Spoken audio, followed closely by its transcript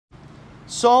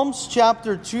Psalms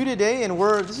chapter 2 today, and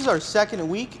this is our second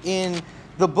week in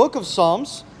the book of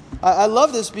Psalms. I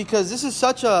love this because this is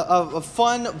such a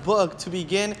fun book to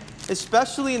begin,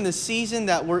 especially in the season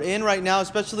that we're in right now,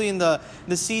 especially in the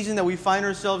season that we find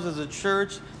ourselves as a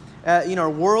church in our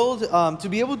world, to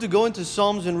be able to go into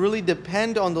Psalms and really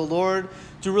depend on the Lord,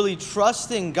 to really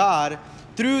trust in God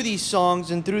through these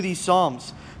songs and through these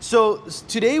Psalms. So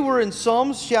today we're in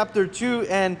Psalms chapter 2,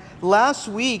 and last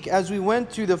week as we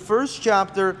went to the first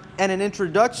chapter and an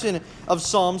introduction of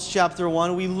Psalms chapter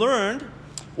 1, we learned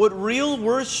what real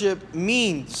worship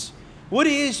means. What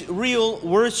is real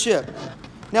worship?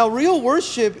 Now, real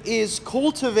worship is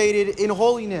cultivated in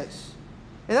holiness.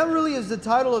 And that really is the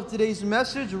title of today's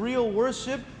message, Real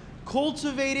Worship,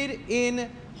 Cultivated in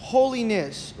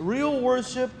Holiness. Real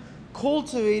worship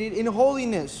cultivated in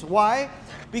holiness. Why?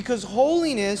 Because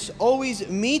holiness always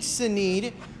meets the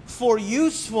need for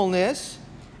usefulness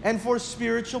and for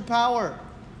spiritual power.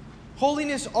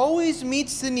 Holiness always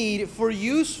meets the need for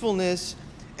usefulness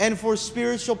and for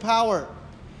spiritual power.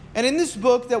 And in this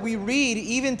book that we read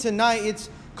even tonight, it's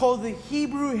called the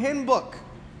Hebrew Hymn Book.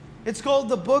 It's called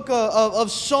the book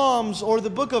of Psalms, or the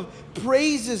book of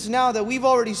praises now that we've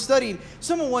already studied.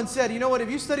 Someone once said, you know what, if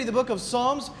you study the book of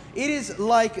Psalms, it is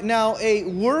like now a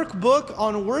workbook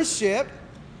on worship,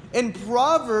 and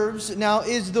Proverbs now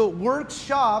is the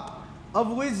workshop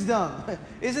of wisdom.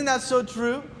 Isn't that so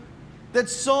true? That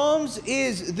Psalms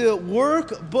is the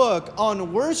workbook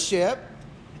on worship,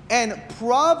 and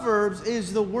Proverbs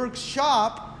is the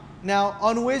workshop now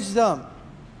on wisdom.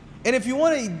 And if you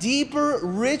want a deeper,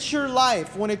 richer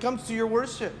life when it comes to your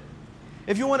worship,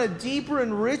 if you want a deeper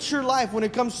and richer life when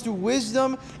it comes to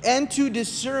wisdom and to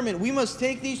discernment, we must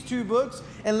take these two books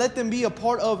and let them be a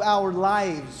part of our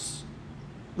lives.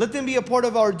 Let them be a part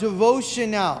of our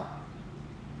devotion now.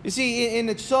 You see,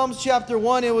 in Psalms chapter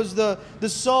 1, it was the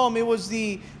psalm. It was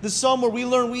the psalm where we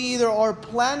learn we either are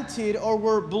planted or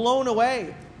we're blown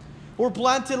away. We're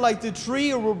planted like the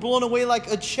tree, or we're blown away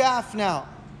like a chaff now.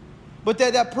 But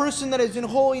that person that is in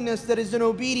holiness, that is in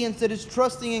obedience, that is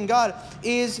trusting in God,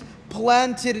 is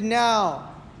planted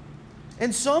now.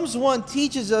 And Psalms 1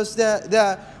 teaches us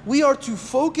that we are to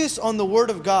focus on the Word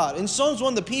of God. In Psalms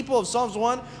 1, the people of Psalms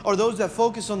 1 are those that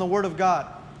focus on the Word of God.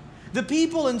 The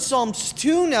people in Psalms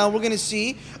 2 now, we're going to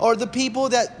see, are the people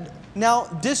that now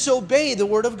disobey the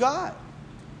Word of God.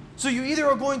 So you either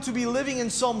are going to be living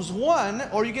in Psalms 1,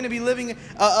 or you're going to be living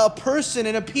a person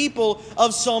and a people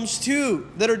of Psalms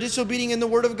 2 that are disobedient in the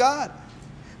Word of God.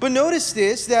 But notice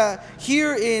this, that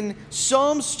here in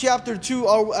Psalms chapter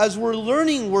 2, as we're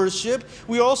learning worship,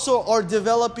 we also are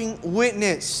developing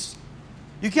witness.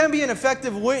 You can't be an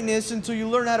effective witness until you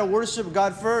learn how to worship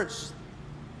God first.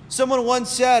 Someone once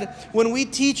said, when we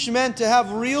teach men to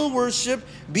have real worship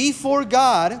before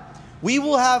God, we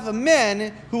will have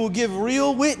men who will give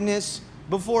real witness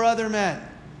before other men.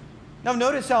 Now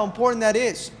notice how important that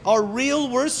is. Our real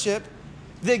worship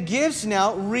that gives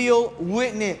now real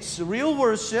witness. Real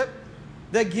worship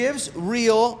that gives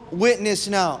real witness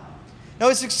now. Now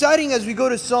it's exciting as we go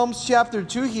to Psalms chapter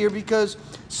 2 here, because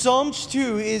Psalms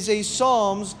 2 is a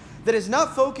Psalms that is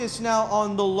not focused now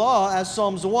on the law as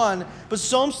Psalms 1, but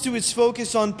Psalms 2 is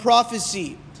focused on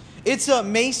prophecy. It's a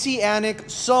messianic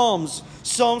Psalms.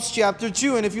 Psalms chapter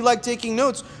 2. And if you like taking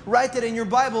notes, write that in your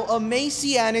Bible. A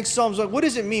messianic Psalms. What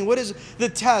does it mean? What is the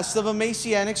test of a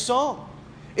messianic psalm?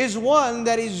 Is one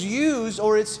that is used,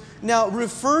 or it's now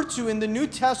referred to in the New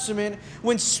Testament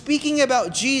when speaking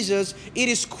about Jesus, it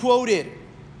is quoted.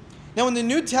 Now in the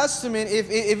New Testament, if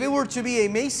it were to be a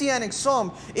messianic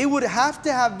psalm, it would have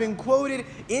to have been quoted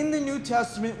in the New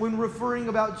Testament when referring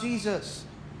about Jesus.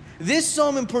 This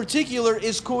psalm in particular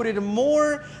is quoted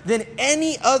more than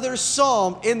any other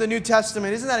psalm in the New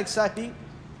Testament. Isn't that exciting?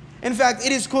 In fact,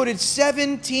 it is quoted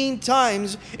 17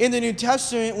 times in the New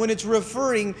Testament when it's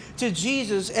referring to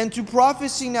Jesus and to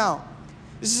prophecy now.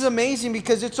 This is amazing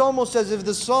because it's almost as if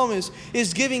the psalmist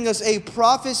is giving us a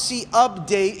prophecy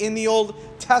update in the Old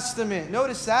Testament.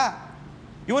 Notice that.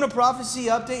 You want a prophecy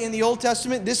update in the Old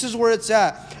Testament? This is where it's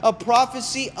at. A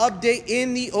prophecy update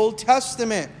in the Old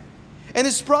Testament. And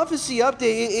this prophecy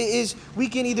update is we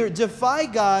can either defy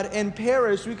God and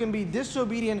perish, we can be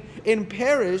disobedient and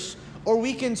perish, or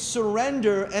we can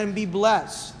surrender and be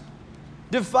blessed.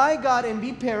 Defy God and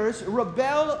be perished,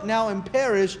 rebel now and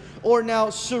perish, or now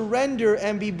surrender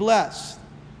and be blessed.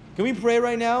 Can we pray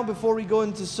right now before we go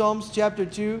into Psalms chapter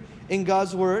 2 in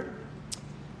God's Word?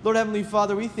 Lord Heavenly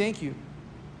Father, we thank you.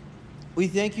 We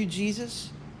thank you, Jesus,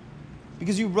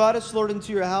 because you brought us, Lord,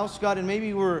 into your house, God, and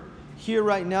maybe we're here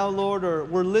right now, Lord, or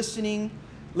we're listening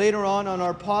later on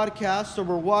our podcast, or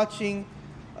we're watching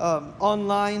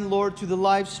online, Lord, to the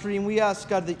live stream. We ask,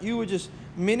 God, that you would just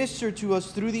minister to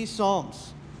us through these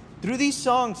psalms, through these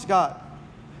songs, God.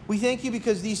 We thank you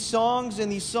because these songs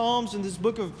and these psalms and this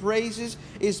book of praises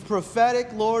is prophetic,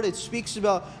 Lord. It speaks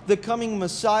about the coming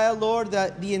Messiah, Lord,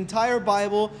 that the entire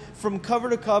Bible, from cover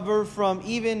to cover, from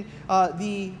even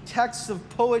the texts of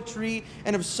poetry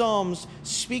and of psalms,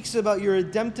 speaks about your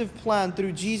redemptive plan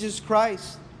through Jesus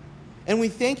Christ. And we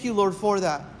thank you, Lord, for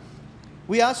that.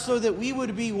 We ask, Lord, that we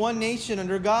would be one nation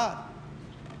under God.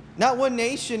 Not one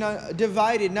nation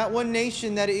divided, not one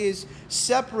nation that is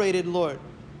separated, Lord.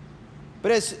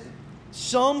 But as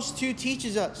Psalms 2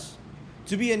 teaches us,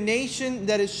 to be a nation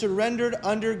that is surrendered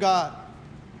under God.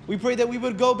 We pray that we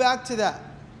would go back to that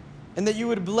and that you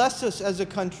would bless us as a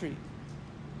country.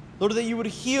 Lord, that you would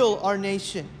heal our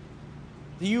nation.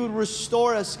 That you would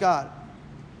restore us, God.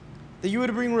 That you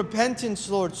would bring repentance,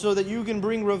 Lord, so that you can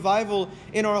bring revival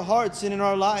in our hearts and in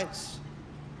our lives.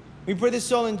 We pray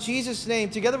this all in Jesus' name.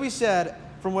 Together we said,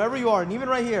 from wherever you are, and even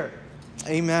right here,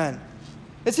 amen.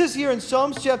 It says here in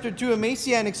Psalms chapter 2, a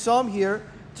Messianic psalm here,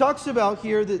 talks about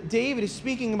here that David is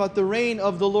speaking about the reign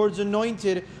of the Lord's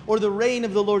anointed, or the reign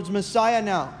of the Lord's Messiah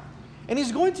now. And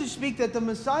he's going to speak that the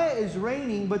Messiah is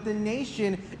reigning, but the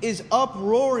nation is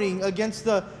uproaring against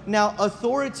the now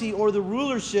authority or the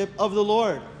rulership of the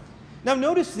Lord. Now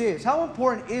notice this. How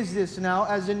important is this now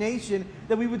as a nation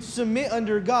that we would submit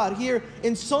under God? Here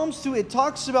in Psalms 2, it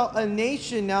talks about a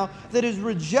nation now that is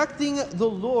rejecting the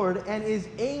Lord and is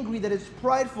angry, that is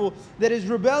prideful, that is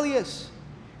rebellious.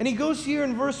 And he goes here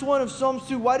in verse 1 of Psalms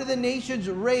 2, why do the nations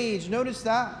rage? Notice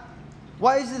that.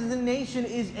 Why is it the nation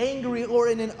is angry or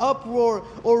in an uproar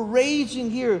or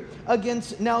raging here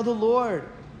against now the Lord?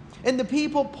 And the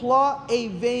people plot a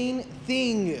vain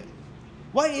thing.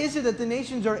 Why is it that the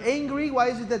nations are angry? Why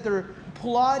is it that they're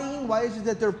plotting? Why is it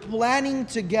that they're planning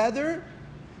together?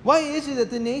 Why is it that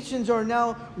the nations are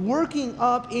now working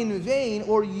up in vain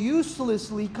or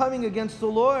uselessly coming against the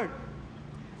Lord?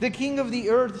 The king of the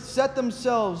earth set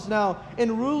themselves now,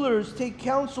 and rulers take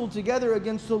counsel together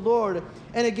against the Lord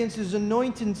and against his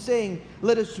anointed, saying,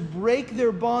 let us break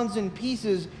their bonds in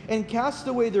pieces and cast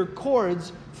away their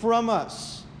cords from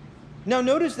us. Now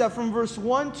notice that from verse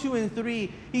 1, 2, and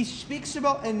 3, he speaks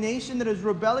about a nation that is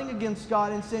rebelling against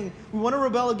God and saying, we want to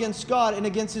rebel against God and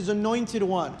against his anointed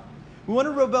one. We want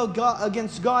to rebel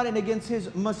against God and against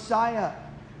his Messiah.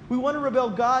 We want to rebel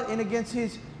God and against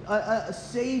his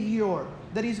Savior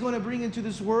that he's going to bring into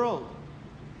this world.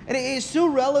 And it is so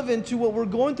relevant to what we're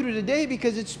going through today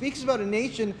because it speaks about a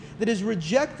nation that is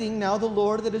rejecting now the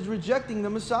Lord, that is rejecting the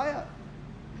Messiah.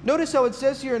 Notice how it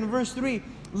says here in verse 3,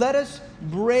 let us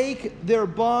break their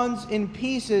bonds in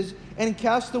pieces and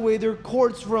cast away their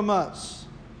cords from us.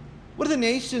 What do the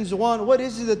nations want? What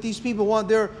is it that these people want?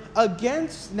 They're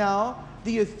against now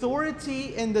the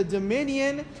authority and the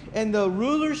dominion and the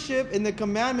rulership and the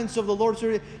commandments of the Lord.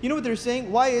 So you know what they're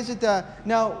saying? Why is it that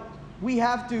now we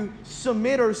have to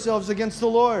submit ourselves against the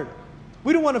Lord?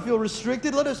 We don't want to feel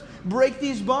restricted. Let us break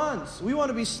these bonds. We want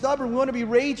to be stubborn. We want to be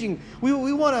raging. We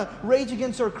want to rage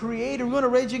against our Creator. We want to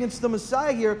rage against the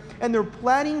Messiah here. And they're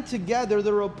planning together.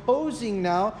 They're opposing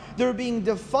now. They're being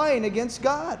defiant against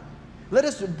God. Let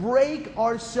us break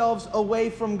ourselves away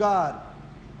from God.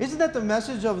 Isn't that the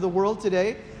message of the world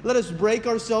today? Let us break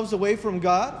ourselves away from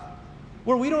God.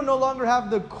 Where we don't no longer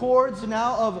have the cords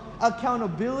now of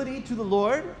accountability to the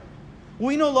Lord.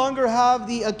 We no longer have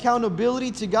the accountability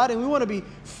to God, and we want to be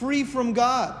free from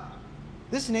God.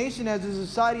 This nation as a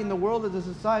society and the world as a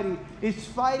society is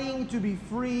fighting to be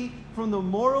free from the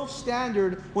moral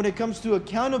standard when it comes to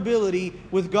accountability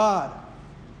with God.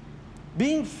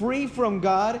 Being free from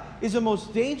God is the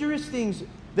most dangerous things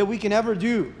that we can ever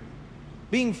do.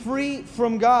 Being free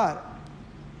from God.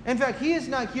 In fact, He is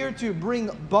not here to bring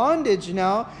bondage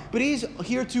now, but He's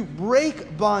here to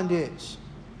break bondage.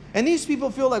 And these people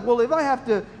feel like, well, if I have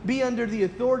to be under the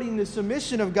authority and the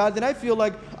submission of God, then I feel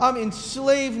like I'm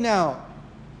enslaved now.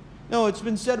 No, it's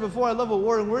been said before. I love what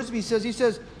Warren Wiersbe says. He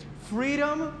says,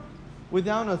 freedom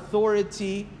without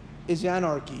authority is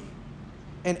anarchy,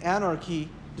 and anarchy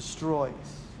destroys.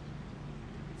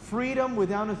 Freedom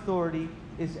without authority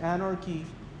is anarchy,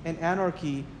 and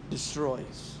anarchy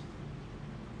destroys.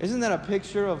 Isn't that a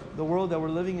picture of the world that we're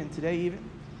living in today even?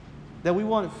 That we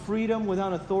want freedom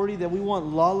without authority, that we want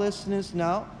lawlessness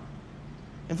now.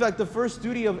 In fact, the first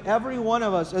duty of every one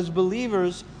of us as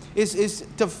believers is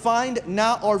to find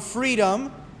not our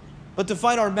freedom, but to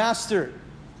find our master.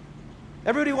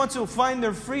 Everybody wants to find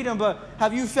their freedom, but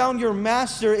have you found your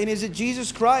master, and is it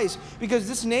Jesus Christ? Because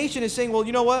this nation is saying, well,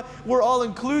 you know what? We're all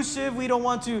inclusive. We don't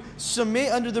want to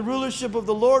submit under the rulership of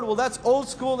the Lord. Well, that's old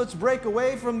school. Let's break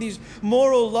away from these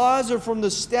moral laws or from the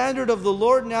standard of the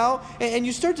Lord now. And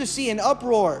you start to see an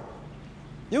uproar.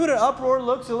 You know what an uproar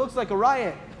looks? It looks like a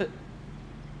riot.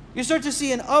 You start to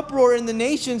see an uproar in the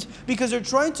nations because they're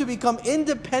trying to become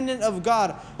independent of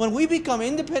God. When we become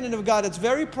independent of God, it's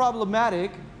very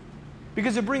problematic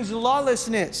because it brings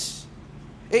lawlessness.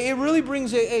 It really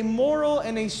brings a moral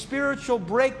and a spiritual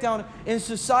breakdown in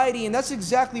society, and that's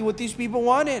exactly what these people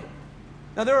wanted.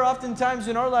 Now, there are often times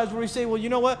in our lives where we say, well, you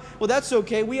know what? Well, that's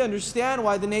okay. We understand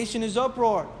why the nation is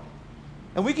uproar.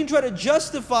 And we can try to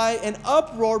justify an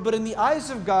uproar, but in the eyes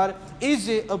of God, is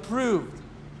it approved?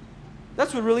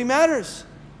 That's what really matters.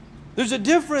 There's a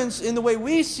difference in the way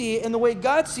we see it and the way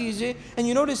God sees it. And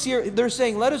you notice here, they're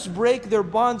saying, let us break their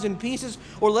bonds in pieces,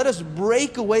 or let us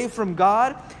break away from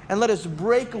God, and let us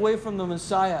break away from the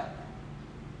Messiah.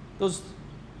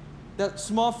 That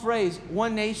small phrase,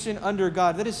 one nation under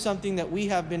God, that is something that we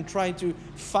have been trying to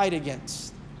fight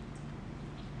against.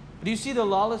 Do you see the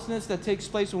lawlessness that takes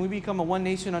place when we become a one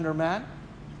nation under man?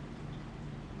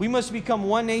 We must become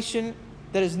one nation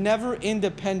that is never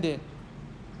independent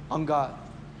on God,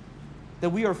 that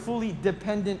we are fully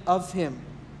dependent of Him.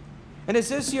 And it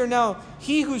says here now,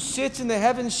 he who sits in the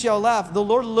heavens shall laugh. The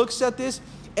Lord looks at this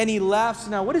and He laughs.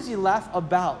 Now, what does He laugh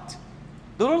about?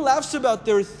 The Lord laughs about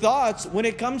their thoughts when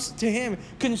it comes to Him,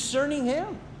 concerning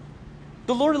Him.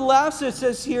 The Lord laughs, it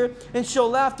says here, and shall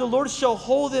laugh. The Lord shall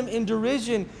hold them in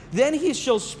derision. Then He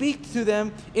shall speak to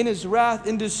them in His wrath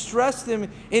and distress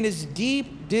them in His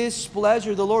deep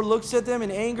displeasure. The Lord looks at them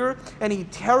in anger and He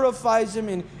terrifies them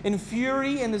in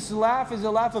fury. And this laugh is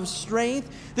a laugh of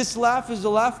strength. This laugh is a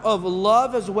laugh of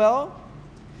love as well.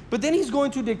 But then He's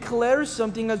going to declare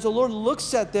something as the Lord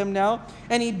looks at them now,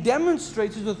 and He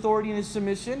demonstrates His authority and His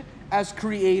submission as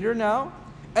Creator now,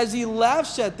 as He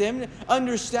laughs at them,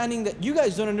 understanding that you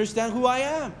guys don't understand who I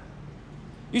am.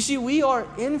 You see, we are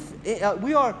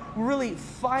really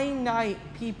finite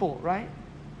people, right?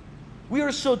 We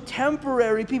are so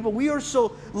temporary people. We are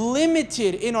so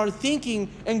limited in our thinking,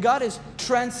 and God is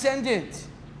transcendent.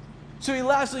 So He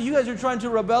laughs, so you guys are trying to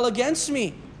rebel against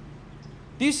me.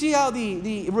 Do you see how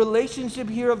the relationship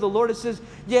here of the Lord, it says,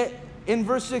 yet in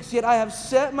verse 6, yet I have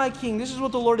set my king. This is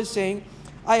what the Lord is saying.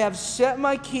 I have set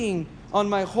my king on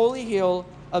my holy hill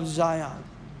of Zion.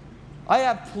 I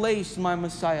have placed my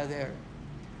Messiah there.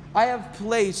 I have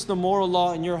placed the moral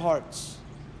law in your hearts.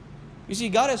 You see,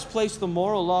 God has placed the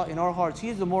moral law in our hearts. He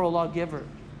is the moral law giver.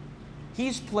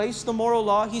 He's placed the moral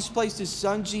law. He's placed His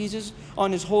Son Jesus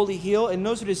on His holy hill. And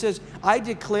notice what it says. I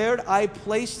declared, I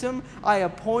placed Him, I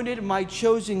appointed my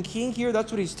chosen king here.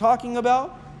 That's what He's talking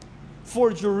about.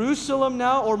 For Jerusalem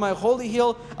now, or my holy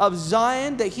hill of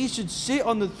Zion, that He should sit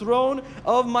on the throne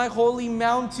of my holy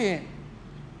mountain.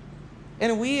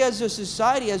 And we as a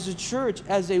society, as a church,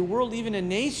 as a world, even a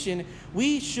nation,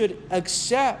 we should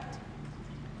accept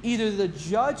either the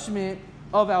judgment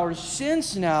of our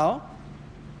sins now,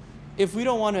 if we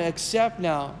don't want to accept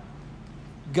now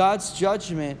God's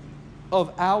judgment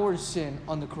of our sin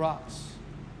on the cross.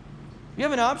 You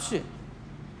have an option.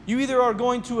 You either are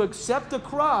going to accept the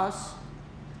cross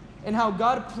and how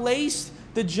God placed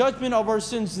the judgment of our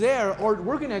sins there, or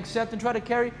we're going to accept and try to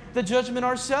carry the judgment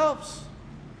ourselves.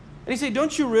 And He said,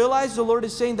 don't you realize the Lord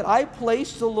is saying that I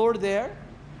placed the Lord there?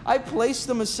 I placed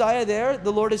the Messiah there,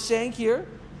 the Lord is saying here.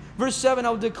 Verse 7, I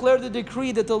will declare the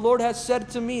decree that the Lord has said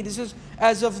to me. This is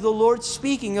as of the Lord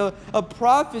speaking, a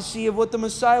prophecy of what the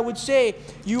Messiah would say.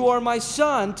 You are my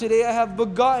son, today I have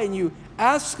begotten you.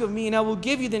 Ask of me, and I will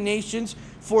give you the nations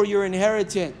for your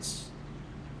inheritance.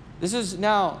 This is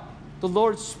now the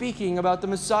Lord speaking about the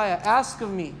Messiah. Ask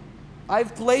of me.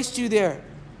 I've placed you there.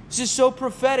 This is so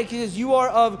prophetic. He says, you are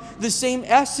of the same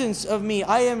essence of me.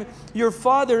 I am your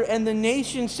father, and the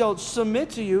nations shall submit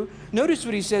to you. Notice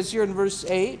what He says here in verse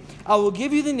 8. I will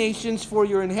give you the nations for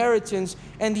your inheritance,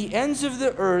 and the ends of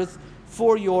the earth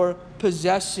for your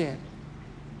possession.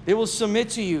 They will submit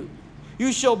to you.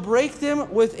 You shall break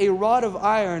them with a rod of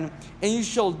iron, and you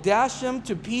shall dash them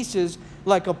to pieces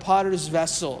like a potter's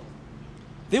vessel.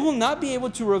 They will not be able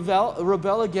to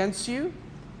rebel against you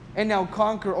and now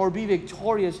conquer or be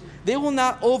victorious. They will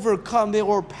not overcome. They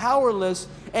are powerless,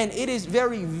 and it is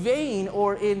very vain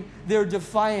or in their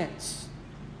defiance.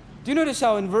 Do you notice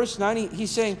how in verse 9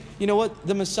 he's saying, you know what?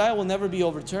 The Messiah will never be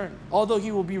overturned. Although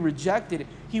He will be rejected,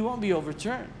 He won't be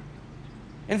overturned.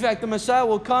 In fact, the Messiah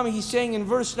will come, He's saying in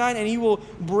verse 9, and He will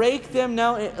break them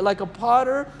now like a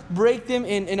potter, break them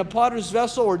in a potter's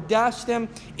vessel, or dash them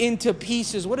into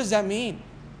pieces. What does that mean?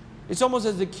 It's almost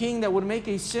as the king that would make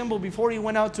a symbol before he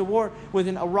went out to war with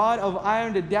a rod of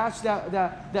iron to dash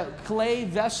that clay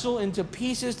vessel into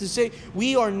pieces to say,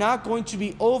 we are not going to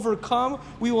be overcome.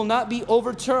 We will not be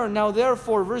overturned. Now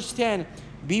therefore, verse 10,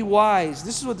 be wise.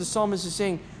 This is what the psalmist is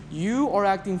saying. You are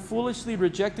acting foolishly,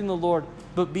 rejecting the Lord,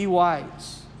 but be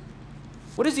wise.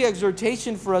 What is the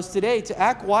exhortation for us today? To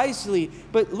act wisely.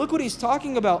 But look what he's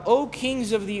talking about. O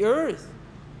kings of the earth.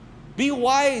 Be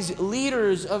wise,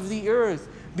 leaders of the earth.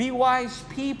 Be wise,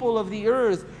 people of the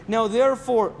earth. Now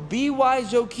therefore, be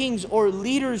wise, O kings, or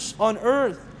leaders on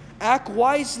earth. Act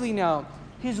wisely now.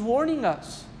 He's warning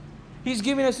us. He's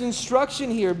giving us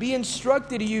instruction here. Be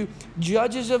instructed, you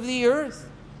judges of the earth.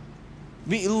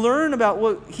 Learn about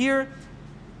what here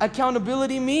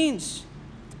accountability means.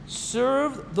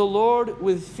 Serve the Lord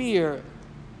with fear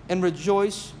and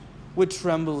rejoice with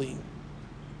trembling.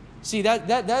 See,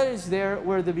 that is there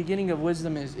where the beginning of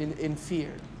wisdom is, in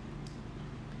fear.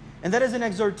 And that is an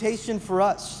exhortation for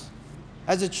us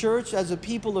as a church, as a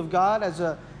people of God, as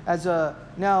a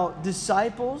now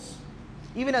disciples,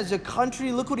 even as a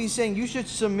country. Look what he's saying. You should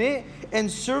submit and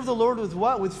serve the Lord with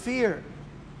what? With fear.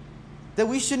 That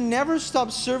we should never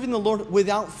stop serving the Lord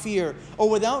without fear or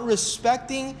without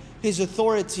respecting His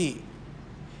authority.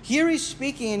 Here he's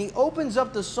speaking and he opens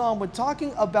up the psalm with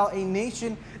talking about a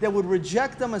nation that would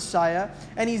reject the Messiah.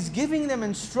 And he's giving them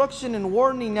instruction and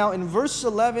warning now in verse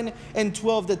 11 and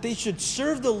 12 that they should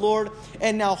serve the Lord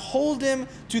and now hold Him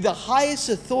to the highest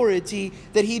authority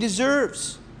that He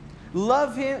deserves.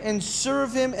 Love Him and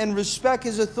serve Him and respect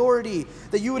His authority.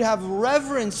 That you would have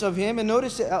reverence of Him. And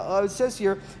notice it says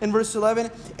here in verse 11,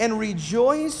 and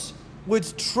rejoice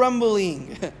with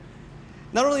trembling.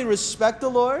 Not only respect the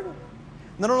Lord,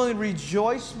 not only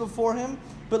rejoice before Him,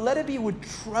 but let it be with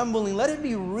trembling. Let it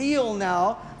be real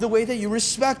now, the way that you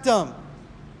respect Him.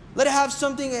 Let it have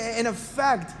something, an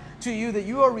effect to you, that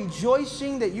you are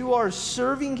rejoicing, that you are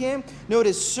serving Him.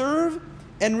 Notice, serve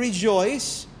and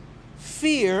rejoice,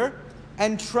 fear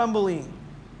and trembling.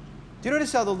 Do you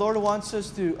notice how the Lord wants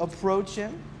us to approach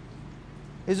Him?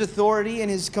 His authority and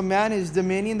His command, His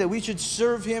dominion, that we should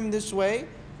serve Him this way.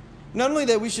 Not only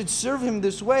that we should serve Him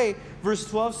this way, verse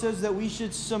 12 says that we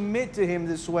should submit to Him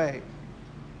this way.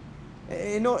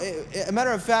 A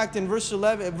matter of fact, in verse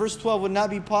 12 would not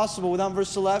be possible without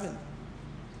verse 11.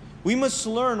 We must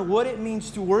learn what it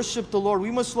means to worship the Lord.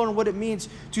 We must learn what it means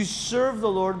to serve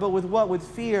the Lord, but with what? With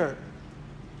fear.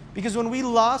 Because when we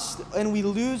lost and we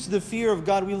lose the fear of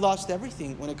God, we lost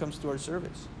everything when it comes to our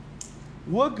service.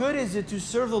 What good is it to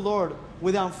serve the Lord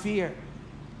without fear?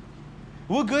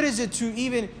 What good is it to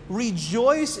even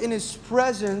rejoice in His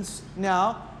presence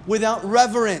now without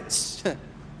reverence?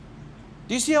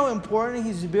 Do you see how important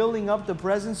He's building up the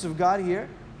presence of God here?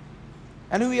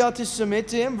 And who we ought to submit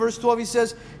to Him? Verse 12 he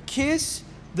says, kiss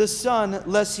the Son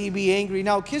lest He be angry.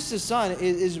 Now kiss the Son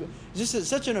is just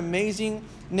such an amazing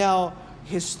now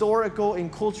historical and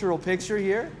cultural picture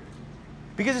here.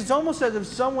 Because it's almost as if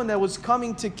someone that was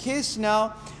coming to kiss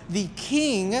now the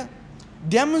king,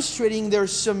 demonstrating their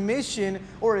submission,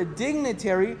 or a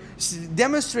dignitary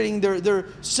demonstrating their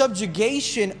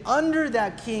subjugation under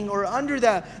that king or under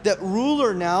that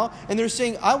ruler now. And they're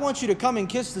saying, I want you to come and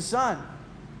kiss the Son.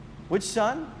 Which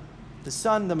Son? The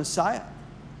Son, the Messiah.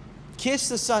 Kiss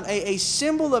the Son, a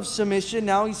symbol of submission.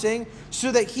 Now he's saying,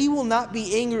 so that He will not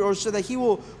be angry, or so that He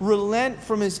will relent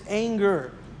from His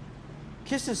anger.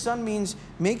 Kiss the Son means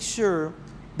make sure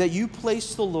that you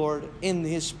place the Lord in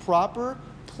His proper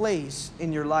place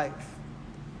in your life.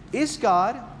 Is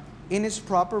God in His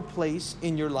proper place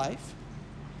in your life?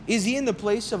 Is He in the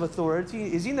place of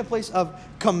authority? Is He in the place of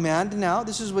command now?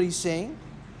 This is what he's saying.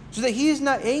 So that He is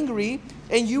not angry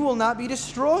and you will not be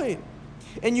destroyed.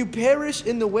 And you perish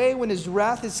in the way when His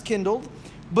wrath is kindled,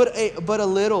 but a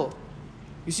little.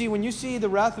 You see, when you see the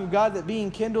wrath of God that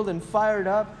being kindled and fired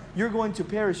up, you're going to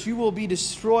perish. You will be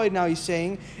destroyed, now he's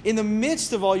saying, in the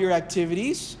midst of all your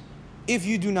activities, if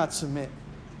you do not submit.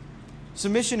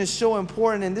 Submission is so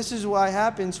important, and this is what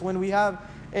happens when we have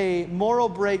a moral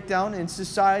breakdown in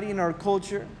society, in our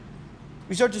culture.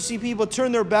 We start to see people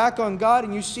turn their back on God,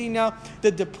 and you see now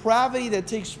the depravity that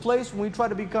takes place when we try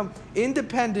to become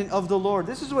independent of the Lord.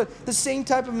 This is what the same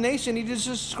type of nation He is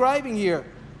describing here.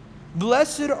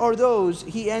 Blessed are those,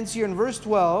 he ends here in verse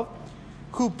 12,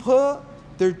 who put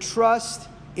their trust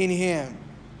in Him.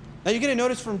 Now you're going to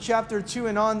notice from chapter 2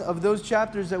 and on of those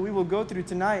chapters that we will go through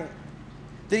tonight,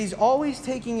 that He's always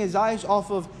taking His eyes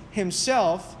off of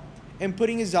Himself and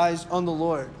putting His eyes on the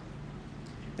Lord.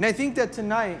 And I think that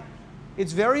tonight,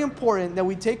 it's very important that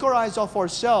we take our eyes off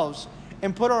ourselves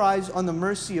and put our eyes on the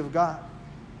mercy of God.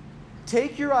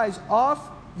 Take your eyes off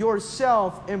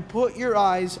yourself and put your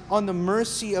eyes on the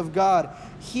mercy of God.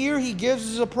 Here he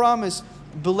gives us a promise.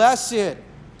 Blessed.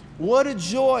 What a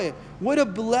joy. What a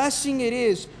blessing it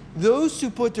is. Those who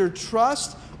put their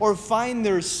trust or find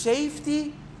their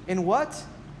safety in what?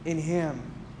 In Him.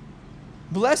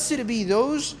 Blessed be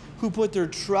those who put their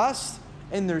trust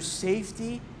and their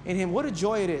safety in Him. What a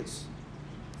joy it is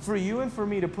for you and for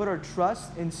me to put our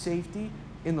trust and safety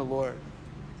in the Lord.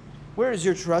 Where is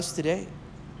your trust today?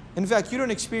 In fact, you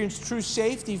don't experience true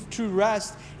safety, true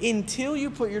rest until you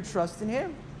put your trust in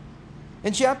Him.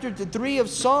 In chapter 3 of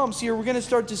Psalms here, we're going to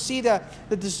start to see that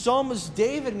the psalmist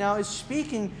David now is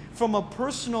speaking from a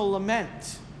personal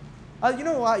lament. You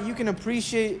know why you can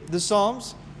appreciate the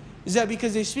Psalms? Is that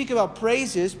because they speak about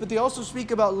praises, but they also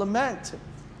speak about lament.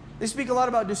 They speak a lot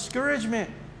about discouragement.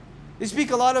 They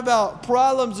speak a lot about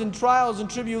problems and trials and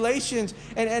tribulations.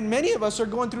 And many of us are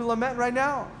going through lament right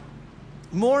now.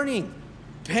 Mourning,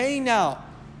 pain now.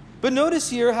 But notice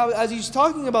here how as he's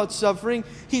talking about suffering,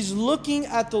 he's looking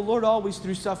at the Lord always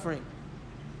through suffering.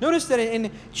 Notice that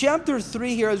in chapter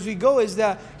 3 here as we go is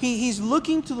that he's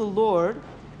looking to the Lord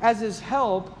as his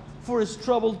help for his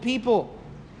troubled people.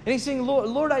 And he's saying,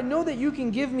 Lord, I know that you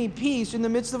can give me peace in the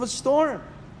midst of a storm.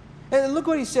 And look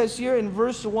what he says here in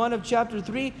verse 1 of chapter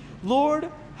 3.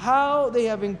 Lord, how they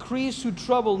have increased who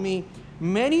trouble me.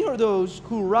 Many are those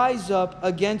who rise up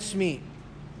against me.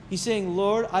 He's saying,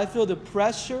 Lord, I feel the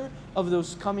pressure of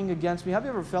those coming against me. Have you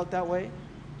ever felt that way?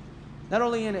 Not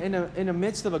only in the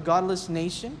midst of a godless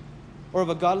nation or of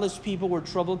a godless people where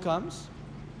trouble comes.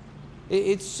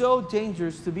 It's so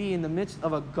dangerous to be in the midst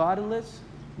of a godless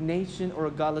nation or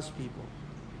a godless people.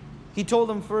 He told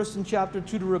them first in chapter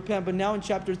 2 to repent, but now in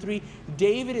chapter 3,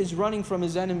 David is running from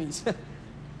his enemies.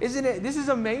 Isn't it? This is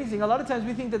amazing. A lot of times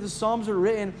we think that the Psalms are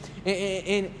written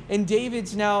in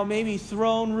David's now maybe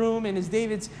throne room, and his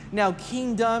David's now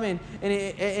kingdom,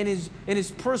 and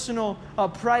his personal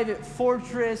private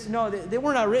fortress. No, they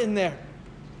were not written there.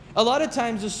 A lot of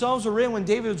times the Psalms were written when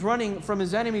David was running from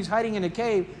his enemies, hiding in a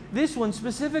cave. This one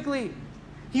specifically,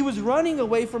 he was running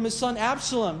away from his son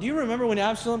Absalom. Do you remember when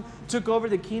Absalom took over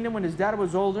the kingdom when his dad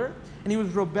was older? And he was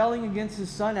rebelling against his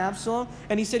son Absalom.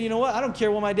 And he said, you know what? I don't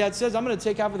care what my dad says. I'm going to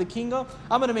take half of the kingdom.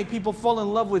 I'm going to make people fall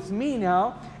in love with me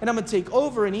now. And I'm going to take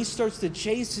over. And he starts to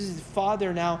chase his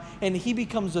father now. And he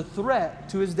becomes a threat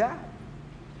to his dad.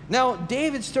 Now,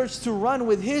 David starts to run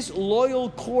with his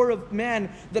loyal core of men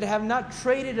that have not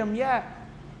traded him yet.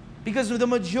 Because the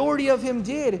majority of him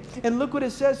did. And look what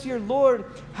it says here. Lord,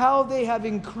 how they have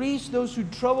increased those who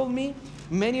trouble me.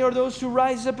 Many are those who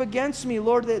rise up against me.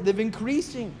 Lord, they've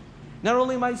increasing. Not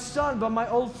only my son, but my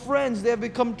old friends, they have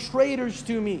become traitors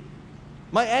to me.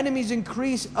 My enemies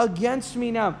increase against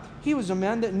me now. He was a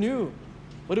man that knew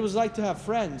what it was like to have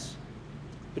friends.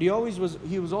 But he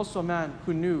was also a man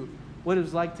who knew what it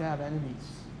was like to have enemies.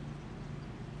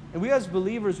 And we as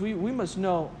believers, we must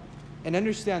know and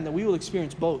understand that we will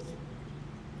experience both.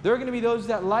 There are going to be those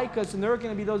that like us, and there are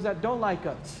going to be those that don't like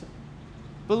us.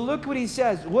 But look what he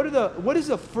says. What is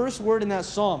the first word in that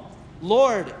psalm?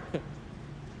 Lord.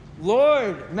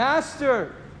 Lord,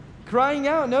 Master, crying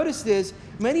out. Notice this.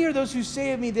 Many are those who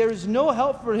say of me, there is no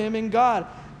help for him in God.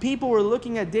 People were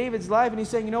looking at David's life and he's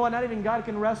saying, you know what, not even God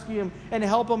can rescue him and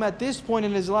help him at this point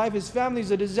in his life. His family's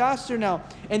a disaster now.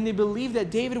 And they believed that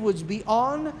David was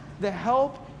beyond the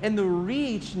help and the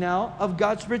reach now of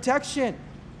God's protection.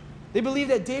 They believed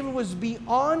that David was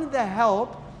beyond the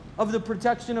help of the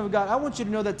protection of God. I want you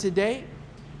to know that today,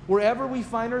 wherever we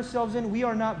find ourselves in, we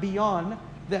are not beyond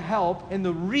the help and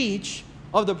the reach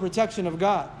of the protection of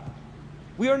God.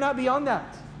 We are not beyond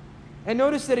that. And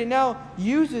notice that it now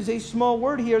uses a small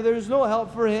word here. There is no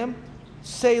help for him.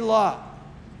 Selah.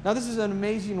 Now this is an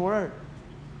amazing word.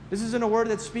 This isn't a word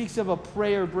that speaks of a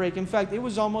prayer break. In fact, it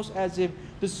was almost as if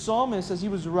the psalmist, as he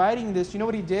was writing this, you know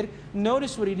what he did?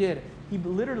 Notice what he did. He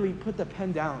literally put the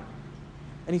pen down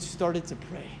and he started to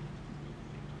pray.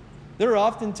 There are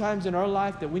often times in our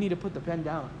life that we need to put the pen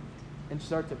down and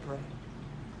start to pray.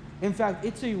 In fact,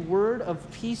 it's a word of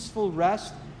peaceful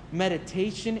rest,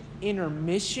 meditation,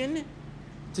 intermission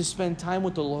to spend time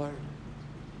with the Lord.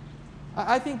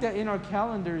 I think that in our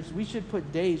calendars, we should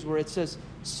put days where it says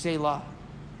Selah.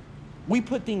 We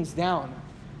put things down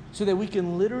so that we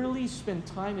can literally spend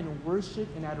time in worship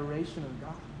and adoration of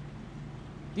God.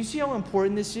 Do you see how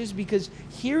important this is? Because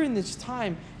here in this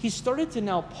time, he started to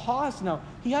now pause now.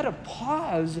 He had to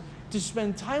pause to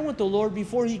spend time with the Lord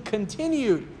before he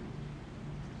continued.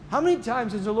 How many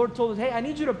times has the Lord told us, hey, I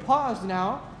need you to pause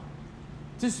now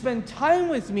to spend time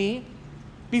with me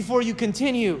before you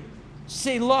continue?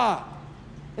 Selah.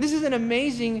 And this is an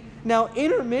amazing now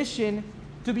intermission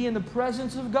to be in the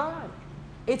presence of God.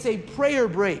 It's a prayer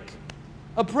break.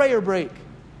 A prayer break.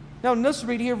 Now let's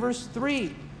read here verse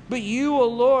 3. But you, O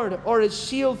Lord, are a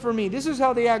shield for me. This is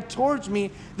how they act towards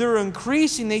me. They're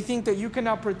increasing. They think that you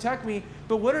cannot protect me.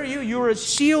 But what are you? You are a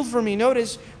shield for me.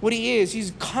 Notice what he is.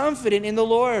 He's confident in the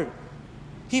Lord.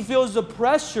 He feels the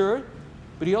pressure,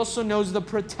 but he also knows the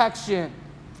protection.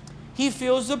 He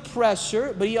feels the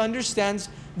pressure, but he understands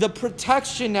the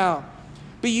protection now.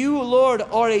 But you, Lord,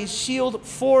 are a shield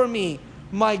for me,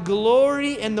 my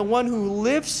glory and the one who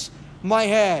lifts my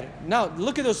head. Now,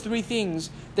 look at those three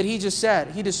things that he just said.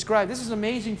 He described. This is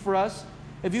amazing for us.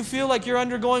 If you feel like you're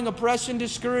undergoing oppression,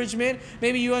 discouragement,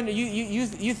 maybe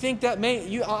you think that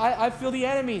I feel the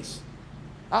enemies.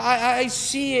 I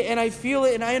see it and I feel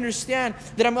it and I understand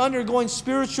that I'm undergoing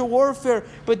spiritual warfare.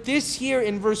 But this here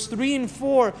in verse 3 and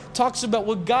 4 talks about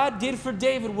what God did for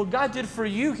David, what God did for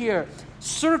you here.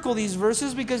 Circle these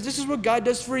verses because this is what God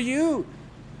does for you.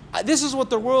 This is what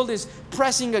the world is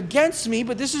pressing against me,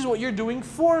 but this is what you're doing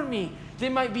for me. They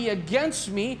might be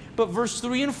against me, but verse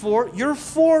 3 and 4, you're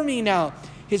for me now.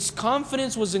 His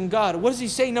confidence was in God. What does he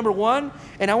say? Number one,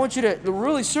 and I want you to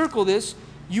really circle this.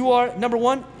 You are, number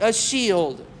one, a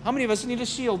shield. How many of us need a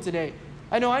shield today?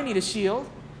 I know I need a shield.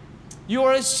 You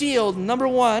are a shield, number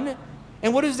one.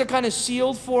 And what is the kind of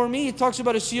shield for me? It talks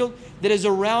about a shield that is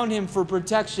around him for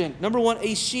protection. Number one,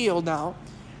 a shield now.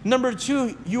 Number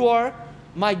two, you are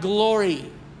my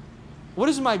glory. What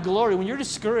is my glory? When you're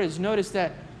discouraged, notice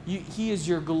that he is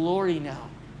your glory now.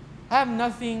 I have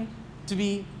nothing to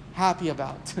be happy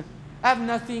about. I have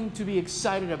nothing to be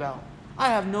excited about. I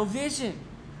have no vision.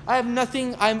 I have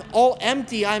nothing. I'm all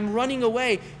empty. I'm running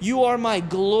away. You are my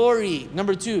glory.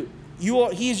 Number two,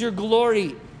 he is your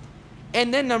glory.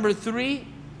 And then number three,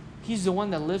 he's the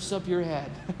one that lifts up your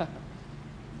head.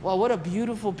 Wow, what a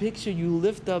beautiful picture. You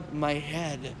lift up my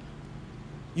head.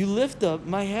 You lift up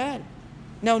my head.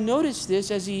 Now notice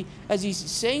this as he's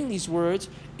saying these words.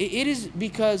 It is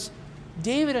because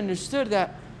David understood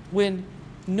that when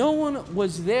no one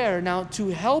was there now to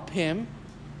help him,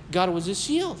 God was his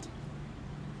shield.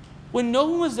 When no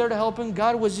one was there to help him,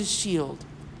 God was his shield.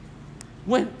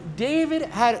 When David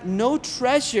had no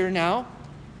treasure now,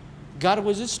 God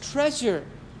was his treasure.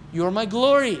 You are my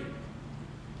glory.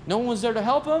 No one was there to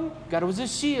help him, God was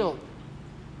his shield.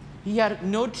 He had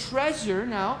no treasure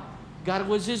now, God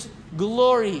was his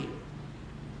glory.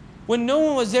 When no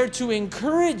one was there to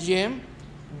encourage him,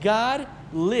 God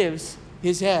lifts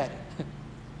his head.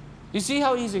 You see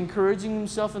how he's encouraging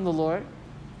himself in the Lord?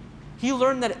 He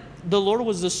learned that the Lord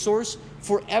was the source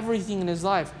for everything in his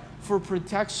life. For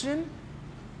protection,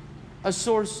 a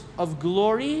source of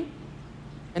glory,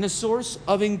 and a source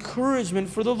of encouragement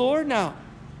for the Lord now.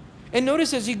 And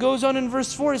notice as he goes on in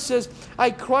verse 4, it says,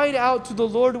 I cried out to the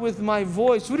Lord with my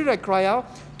voice. Who did I cry out?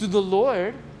 To the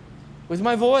Lord with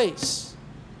my voice.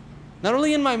 Not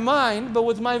only in my mind, but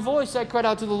with my voice I cried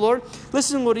out to the Lord.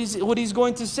 Listen what he's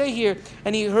going to say here.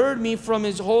 And he heard me from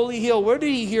his holy hill. Where did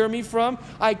he hear me from?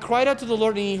 I cried out to the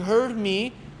Lord and he heard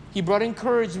me. He brought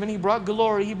encouragement. He brought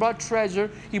glory. He brought treasure.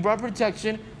 He brought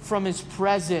protection from his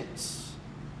presence.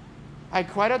 I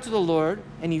cried out to the Lord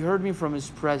and he heard me from his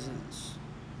presence.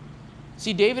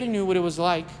 See, David knew what it was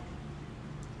like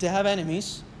to have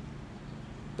enemies.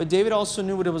 But David also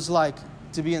knew what it was like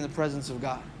to be in the presence of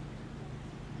God.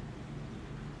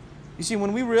 You see,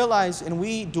 when we realize and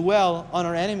we dwell on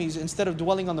our enemies instead of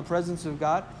dwelling on the presence of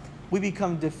God, we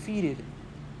become defeated.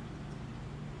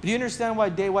 Do you understand why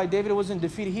David wasn't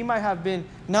defeated? He might have been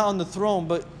not on the throne,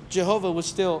 but Jehovah was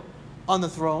still on the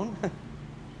throne.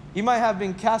 He might have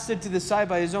been casted to the side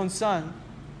by his own son.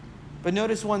 But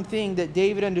notice one thing, that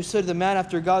David understood, the man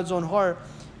after God's own heart,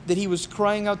 that he was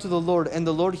crying out to the Lord, and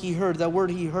the Lord he heard. That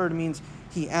word he heard means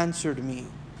he answered me.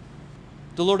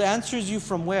 The Lord answers you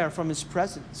from where? From his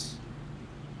presence.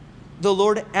 The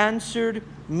Lord answered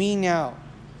me now.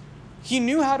 He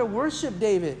knew how to worship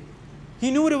David.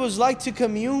 He knew what it was like to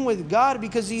commune with God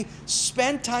because he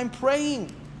spent time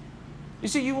praying. You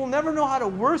see, you will never know how to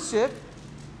worship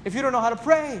if you don't know how to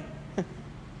pray.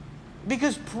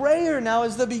 Because prayer now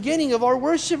is the beginning of our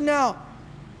worship now.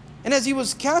 And as he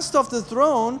was cast off the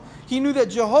throne, he knew that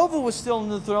Jehovah was still on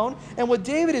the throne. And what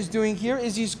David is doing here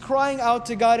is he's crying out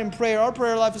to God in prayer. Our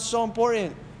prayer life is so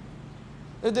important.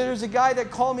 There's a guy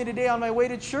that called me today on my way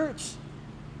to church.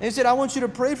 And he said, I want you to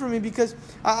pray for me because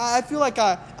I feel like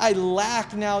I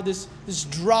lack now this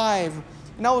drive.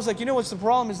 And I was like, you know what's the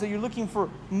problem is that you're looking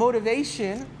for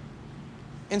motivation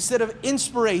instead of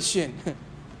inspiration.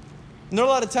 And there are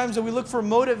a lot of times that we look for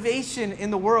motivation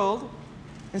in the world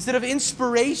instead of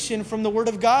inspiration from the Word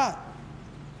of God.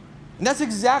 And that's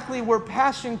exactly where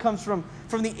passion comes from.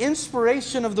 from the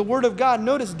inspiration of the Word of God.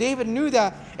 Notice David knew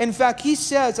that. In fact, he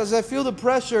says, as I feel the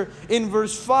pressure in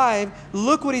verse 5,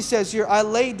 look what he says here. I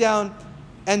laid down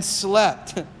and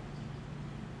slept.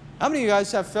 How many of you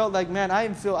guys have felt like, man, I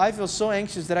feel so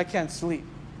anxious that I can't sleep?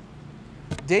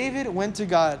 David went to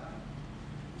God.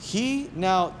 He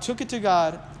now took it to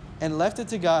God and left it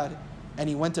to God, and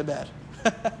he went to bed.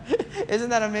 Isn't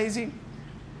that amazing?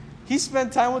 He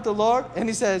spent time with the Lord, and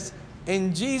he says,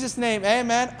 in Jesus' name,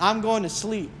 amen, I'm going to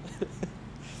sleep.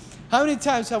 How many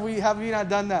times have we not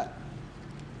done that?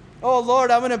 Oh, Lord,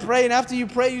 I'm going to pray, and after you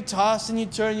pray, you toss and you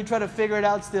turn, you try to figure it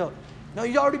out still. No,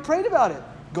 you already prayed about it.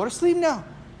 Go to sleep now.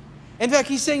 In fact,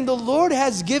 he's saying, the Lord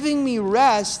has given me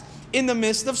rest in the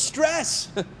midst of stress.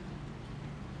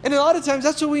 And a lot of times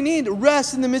that's what we need,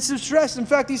 rest in the midst of stress. In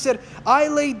fact, he said, I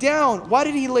lay down. Why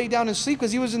did he lay down and sleep?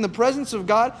 Because he was in the presence of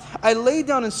God. I laid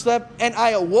down and slept, and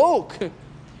I awoke.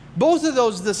 Both of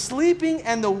those, the sleeping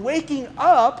and the waking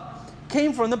up,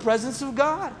 came from the presence of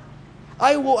God.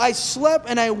 I slept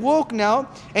and I woke now,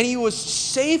 and he was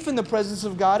safe in the presence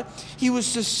of God. He was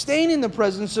sustained in the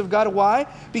presence of God. Why?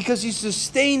 Because he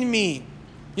sustained me.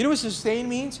 You know what sustain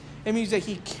means? It means that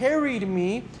he carried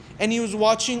me and he was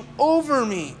watching over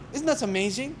me. Isn't that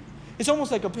amazing? It's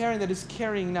almost like a parent that is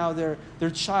carrying now their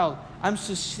child. I'm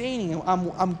sustaining him.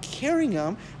 I'm carrying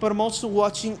him, but I'm also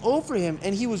watching over him.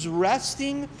 And he was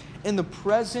resting in the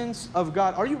presence of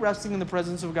God. Are you resting in the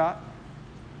presence of God?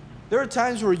 There are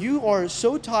times where you are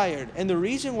so tired, and the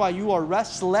reason why you are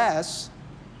restless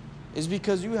is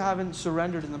because you haven't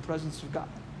surrendered in the presence of God.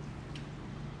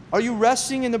 Are you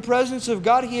resting in the presence of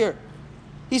God here?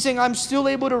 He's saying, I'm still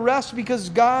able to rest because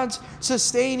God's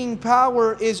sustaining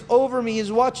power is over me,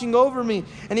 is watching over me.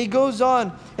 And he goes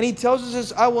on and he tells us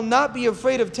this, I will not be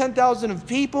afraid of 10,000 of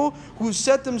people who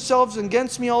set themselves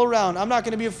against me all around. I'm not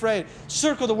going to be afraid.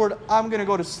 Circle the word, I'm going to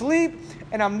go to sleep,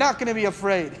 and I'm not going to be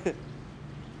afraid.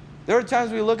 There are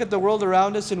times we look at the world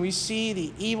around us and we see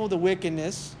the evil, the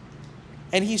wickedness.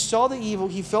 And he saw the evil,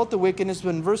 he felt the wickedness. But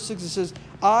in verse 6 it says,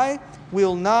 I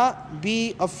will not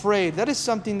be afraid. That is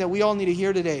something that we all need to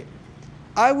hear today.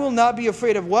 I will not be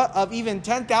afraid of what? Of even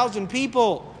 10,000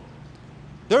 people.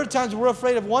 There are times we're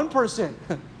afraid of one person.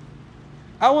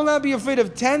 I will not be afraid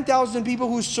of 10,000 people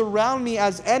who surround me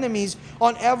as enemies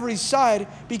on every side,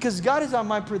 because God is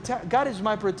my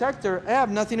protector. I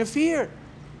have nothing to fear.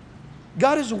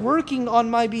 God is working on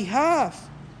my behalf.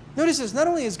 Notice this, not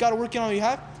only is God working on my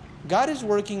behalf, God is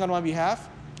working on my behalf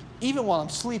even while I'm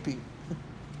sleeping.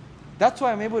 That's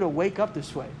why I'm able to wake up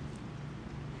this way.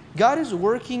 God is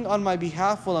working on my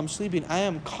behalf while I'm sleeping. I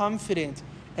am confident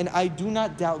and I do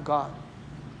not doubt God.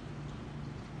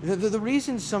 The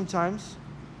reason sometimes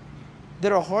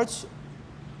that our hearts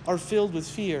are filled with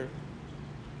fear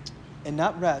and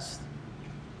not rest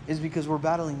is because we're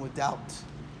battling with doubt.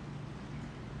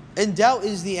 And doubt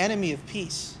is the enemy of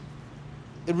peace.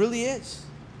 It really is.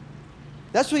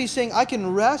 That's what he's saying. I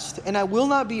can rest and I will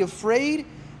not be afraid.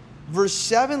 Verse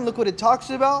 7, look what it talks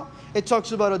about. It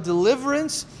talks about a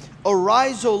deliverance.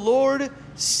 Arise, O Lord,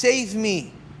 save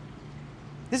me.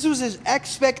 This was his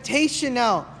expectation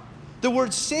now. The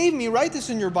word save me, write this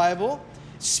in your Bible,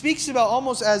 speaks about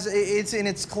almost as it's in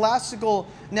its classical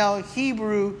now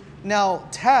Hebrew now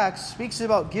text, speaks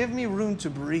about give me room to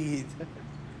breathe.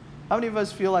 How many of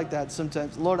us feel like that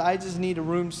sometimes? Lord, I just need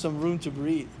some room to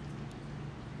breathe.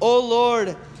 Oh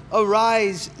Lord,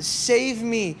 arise, save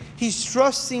me. He's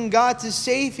trusting God to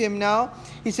save him now.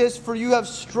 He says, for you have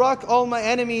struck all my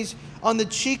enemies on the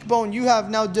cheekbone. You have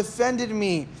now defended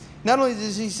me. Not only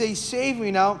does he say, save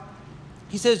me now,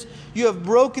 he says, you have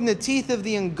broken the teeth of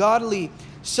the ungodly.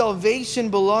 Salvation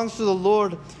belongs to the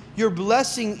Lord. Your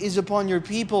blessing is upon your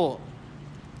people.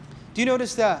 Do you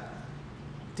notice that?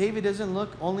 David doesn't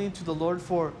look only to the Lord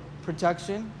for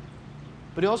protection,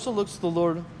 but he also looks to the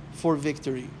Lord for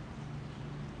victory.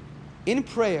 In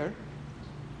prayer,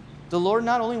 the Lord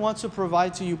not only wants to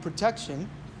provide to you protection,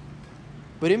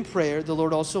 but in prayer, the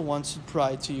Lord also wants to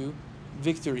provide to you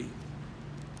victory.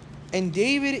 And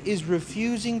David is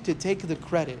refusing to take the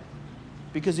credit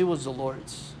because it was the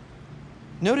Lord's.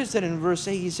 Notice that in verse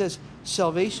 8 he says,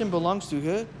 salvation belongs to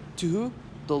who? To who?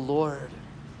 The Lord.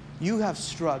 You have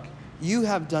struck. You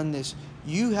have done this.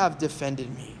 You have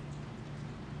defended me.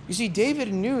 You see,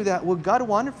 David knew that what God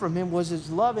wanted from him was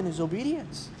his love and his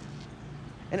obedience.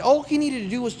 And all he needed to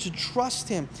do was to trust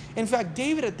him. In fact,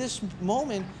 David at this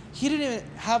moment, he didn't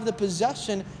even have the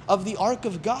possession of the ark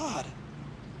of God.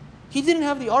 He didn't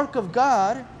have the ark of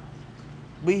God,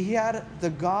 but he had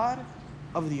the God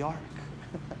of the ark.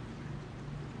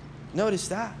 Notice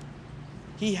that.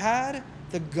 He had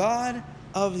the God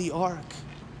of the ark.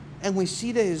 And we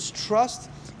see that his trust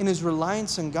and his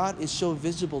reliance on God is so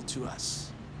visible to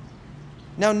us.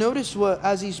 Now notice what,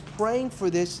 as he's praying for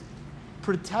this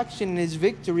protection and his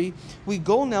victory, we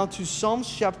go now to Psalms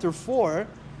chapter 4,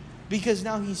 because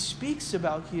now he speaks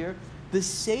about here the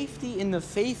safety and the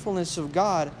faithfulness of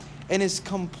God and his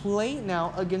complaint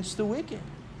now against the wicked.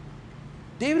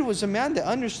 David was a man that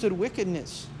understood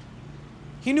wickedness.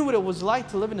 He knew what it was like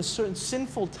to live in a certain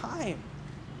sinful time.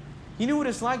 He knew what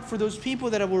it's like for those people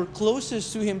that were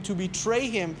closest to him to betray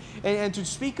him and to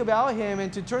speak about him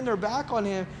and to turn their back on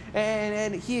him.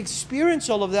 And he experienced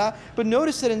all of that. But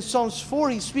notice that in Psalms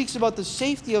 4, he speaks about the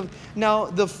safety of now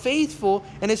the faithful.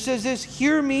 And it says this,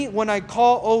 hear me when I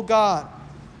call, O God.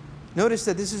 Notice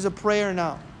that this is a prayer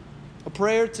now. A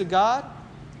prayer to God.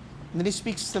 And then he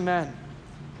speaks to men.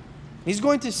 He's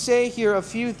going to say here a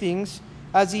few things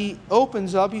as he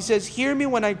opens up. He says, hear me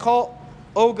when I call,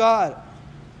 O God,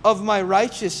 of my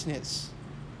righteousness.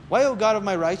 Why, O God of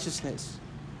my righteousness?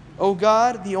 O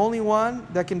God, the only one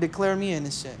that can declare me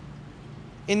innocent.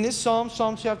 In this Psalm,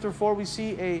 Psalm chapter 4, we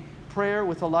see a prayer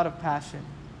with a lot of passion.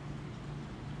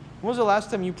 When was the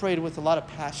last time you prayed with a lot of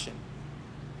passion?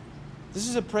 This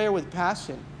is a prayer with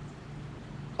passion.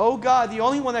 O God, the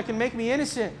only one that can make me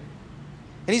innocent.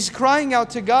 And he's crying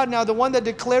out to God now, the one that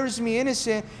declares me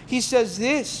innocent. He says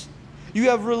this, you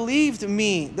have relieved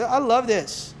me. I love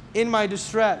this. In my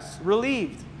distress,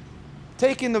 relieved,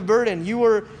 taking the burden.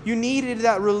 You needed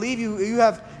that relief. You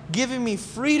have given me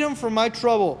freedom from my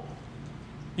trouble.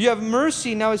 You have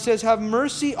mercy. Now it says, have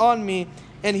mercy on me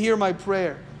and hear my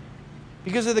prayer.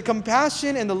 Because of the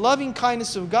compassion and the loving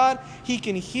kindness of God, he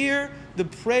can hear the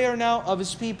prayer now of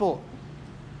his people.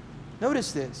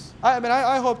 Notice this.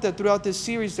 I hope that throughout this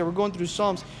series that we're going through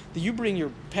Psalms, that you bring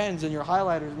your pens and your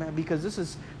highlighters, man, because this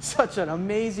is such an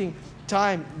amazing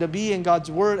time to be in God's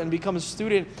Word and become a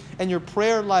student, and your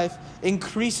prayer life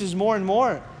increases more and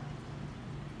more.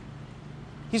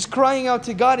 He's crying out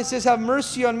to God. He says, have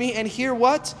mercy on me and hear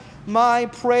what? My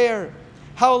prayer.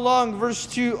 How long? Verse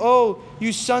 2, oh,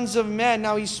 you sons of men.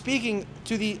 Now he's speaking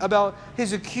about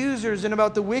his accusers and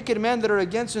about the wicked men that are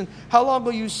against him. How long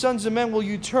will you sons of men, will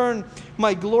you turn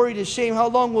my glory to shame? How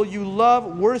long will you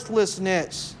love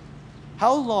worthlessness?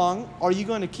 How long are you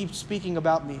going to keep speaking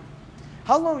about me?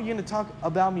 How long are you going to talk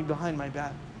about me behind my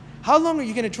back? How long are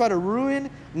you going to try to ruin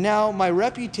now my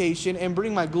reputation and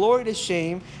bring my glory to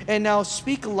shame and now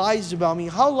speak lies about me?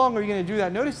 How long are you going to do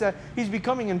that? Notice that he's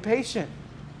becoming impatient.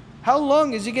 How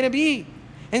long is he going to be?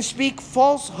 And speak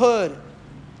falsehood,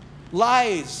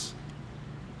 lies.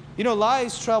 You know,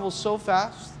 lies travel so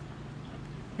fast.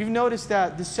 You've noticed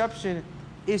that deception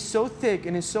is so thick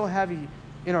and is so heavy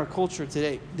in our culture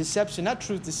today. Deception, not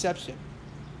truth, deception.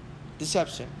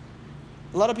 Deception.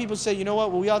 A lot of people say, you know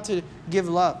what, well, we ought to give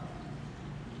love.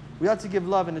 We ought to give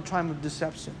love in a time of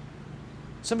deception.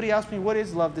 Somebody asked me, what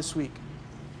is love this week?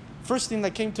 First thing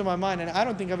that came to my mind, and I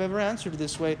don't think I've ever answered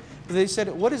this way, but they said,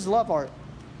 what is love, Art?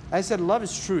 I said, love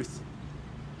is truth.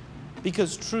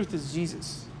 Because truth is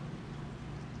Jesus.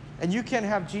 And you can't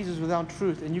have Jesus without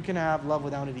truth, and you can't have love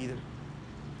without it either.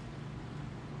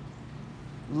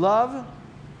 Love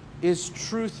is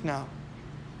truth now.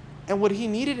 And what he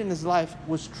needed in his life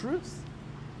was truth.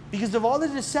 Because of all the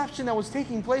deception that was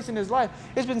taking place in his life,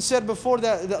 it's been said before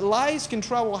that lies can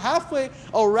travel halfway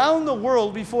around the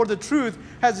world before the truth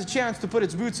has a chance to put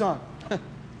its boots on. You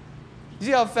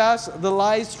see how fast the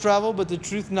lies travel, but the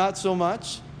truth not so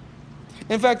much?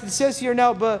 In fact, it says here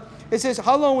now, but it says,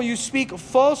 how long will you speak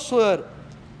falsehood?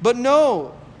 But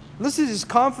no. Listen to his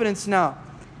confidence now.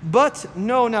 But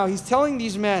no, now he's telling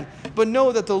these men, but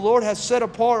know that the Lord has set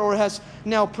apart or has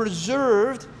now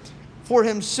preserved for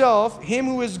himself him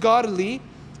who is godly,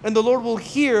 and the Lord will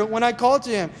hear when I call to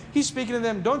him. He's speaking to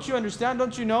them. Don't you understand?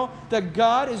 Don't you know that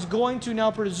God is going to now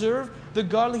preserve the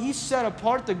godly? He set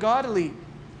apart the godly.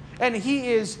 And he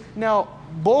is now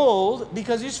bold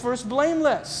because he's first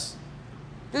blameless.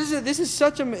 This is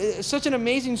such an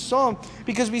amazing psalm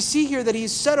because we see here that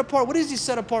he's set apart. What is he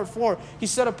set apart for?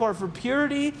 He's set apart for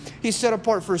purity. He's set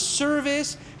apart for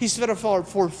service. He's set apart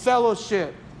for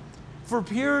fellowship. For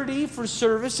purity, for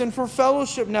service, and for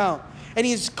fellowship now. And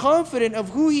he is confident of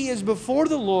who he is before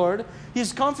the Lord. He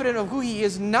is confident of who he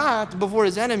is not before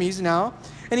his enemies now.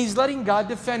 And he's letting God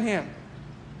defend him.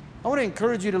 I want to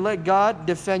encourage you to let God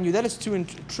defend you. That is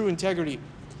true integrity.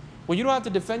 Well, you don't have to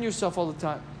defend yourself all the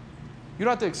time. You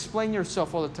don't have to explain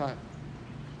yourself all the time.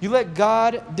 You let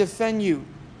God defend you.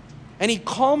 And he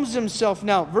calms himself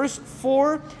now. Verse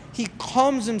 4, he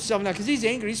calms himself now because he's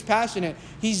angry, he's passionate,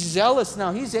 he's zealous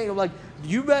now. He's angry, like,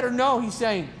 you better know, he's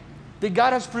saying. that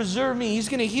God has preserved me. He's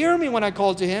going to hear me when I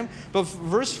call to Him. But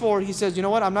verse 4, he says, you know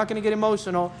what? I'm not going to get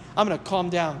emotional. I'm going to calm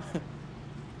down.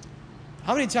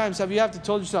 How many times have you have to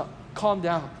told yourself, calm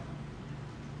down?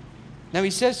 Now he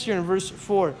says here in verse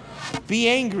 4, be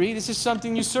angry. This is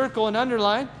something you circle and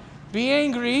underline. Be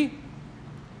angry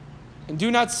and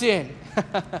do not sin.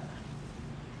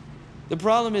 The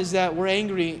problem is that we're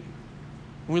angry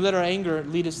and we let our anger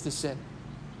lead us to sin.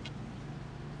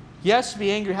 Yes, be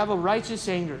angry. Have a righteous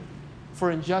anger for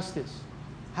injustice.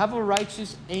 Have a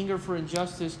righteous anger for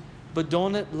injustice, but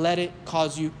don't let it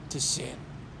cause you to sin.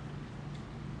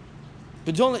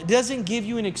 But it doesn't give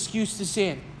you an excuse to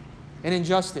sin and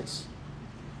injustice.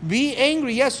 Be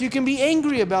angry. Yes, you can be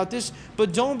angry about this,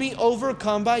 but don't be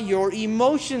overcome by your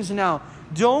emotions now.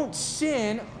 Don't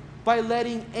sin by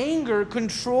letting anger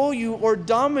control you or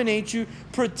dominate you.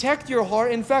 Protect your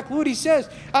heart. In fact, look what he says.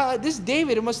 This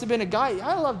David, it must have been a guy.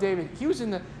 I love David. He was in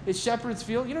the shepherd's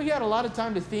field. You know, he had a lot of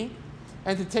time to think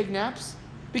and to take naps.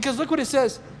 Because look what it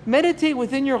says. Meditate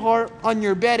within your heart on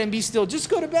your bed and be still. Just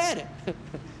go to bed.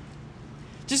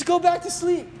 Just go back to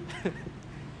sleep.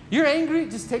 You're angry,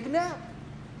 just take a nap.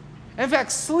 In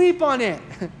fact, sleep on it.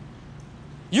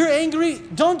 You're angry,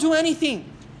 don't do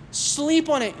anything. Sleep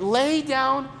on it. Lay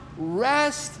down,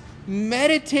 rest,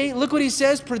 meditate. Look what he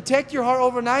says, protect your heart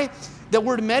overnight. The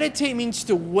word meditate means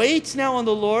to wait now on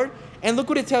the Lord. And look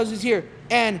what it tells us here.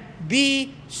 And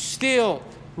be still.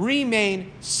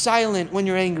 Remain silent when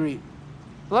you're angry.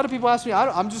 A lot of people ask me,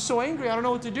 I'm just so angry, I don't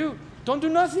know what to do. Don't do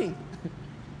nothing.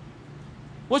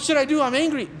 What should I do? I'm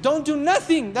angry. Don't do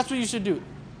nothing. That's what you should do.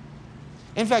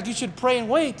 In fact, you should pray and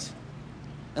wait.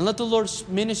 And let the Lord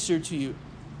minister to you.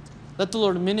 Let the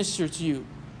Lord minister to you.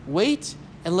 Wait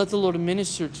and let the Lord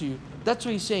minister to you. That's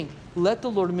what he's saying. Let the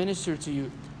Lord minister to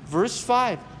you. Verse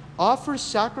 5. Offer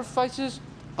sacrifices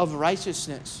of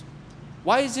righteousness.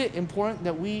 Why is it important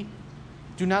that we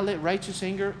do not let righteous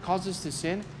anger cause us to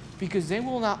sin? Because they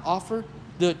will not offer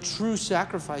the true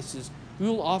sacrifices. We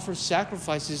will offer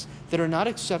sacrifices that are not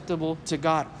acceptable to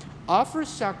God. Offer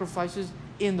sacrifices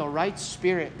in the right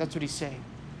spirit. That's what he's saying.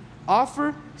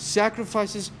 Offer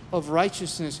sacrifices of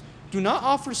righteousness. Do not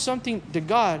offer something to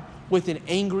God with an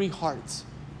angry heart.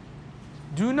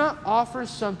 Do not offer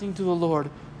something to the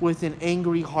Lord with an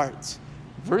angry heart.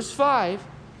 Verse 5,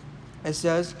 it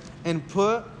says, and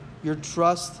put your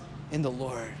trust in the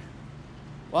Lord.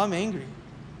 Well, I'm angry,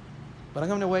 but I'm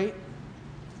going to wait.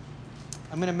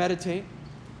 I'm going to meditate.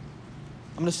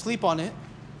 I'm going to sleep on it.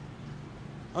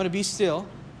 I'm going to be still.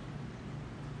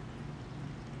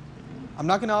 I'm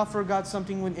not going to offer God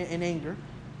something in anger.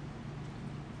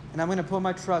 And I'm going to put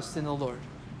my trust in the Lord.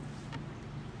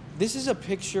 This is a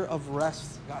picture of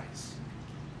rest, guys.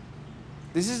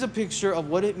 This is a picture of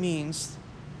what it means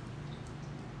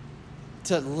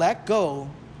to let go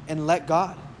and let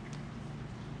God.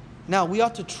 Now, we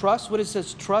ought to trust what it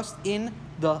says, trust in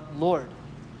the Lord.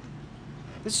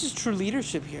 This is true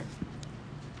leadership here.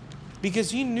 Because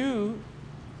he knew,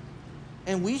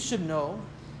 and we should know,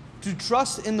 to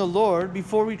trust in the Lord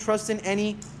before we trust in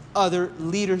any other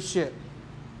leadership.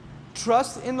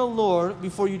 Trust in the Lord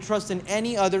before you trust in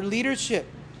any other leadership.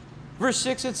 Verse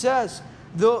 6 it says,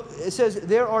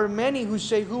 there are many who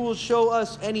say, who will show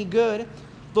us any good?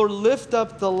 Lord, lift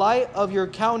up the light of your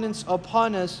countenance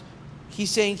upon us. He's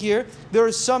saying here, there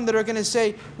are some that are going to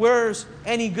say, where's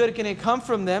any good can it come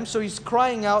from them? So he's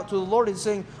crying out to the Lord and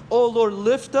saying, oh Lord,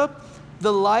 lift up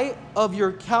the light of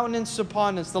your countenance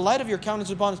upon us. The light of your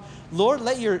countenance upon us. Lord,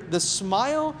 let your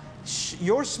smile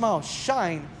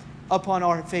shine upon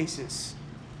our faces.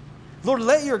 Lord,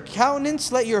 let your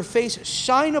countenance, let your face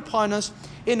shine upon us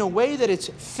in a way that it's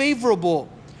favorable.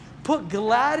 Put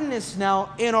gladness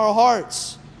now in our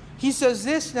hearts. He says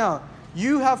this now.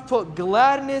 You have put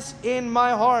gladness in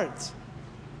my heart.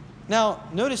 Now,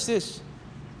 notice this.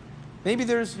 Maybe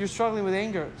you're struggling with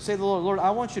anger. Say to the Lord, Lord,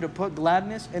 I want you to put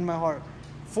gladness in my heart.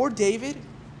 For David,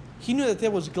 he knew that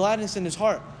there was gladness in his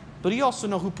heart. But he also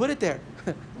knew who put it there.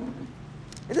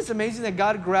 Isn't it amazing that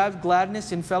God grabs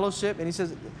gladness in fellowship and he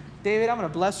says, David, I'm going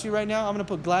to bless you right now. I'm going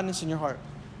to put gladness in your heart.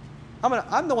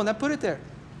 I'm the one that put it there.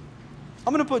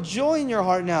 I'm going to put joy in your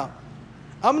heart now.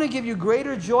 I'm going to give you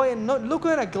greater joy. And look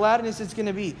what a gladness it's going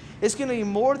to be. It's going to be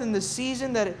more than the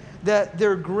season that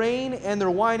their grain and their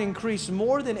wine increase.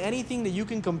 More than anything that you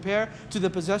can compare to the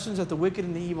possessions that the wicked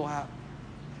and the evil have.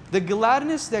 The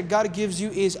gladness that God gives you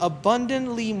is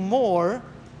abundantly more.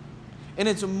 And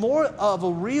it's more of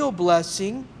a real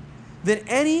blessing than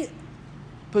any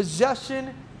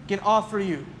possession can offer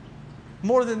you.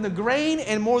 More than the grain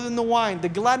and more than the wine. The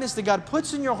gladness that God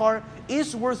puts in your heart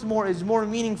is worth more, is more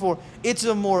meaningful. It's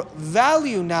a more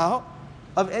value now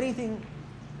of anything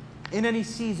in any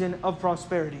season of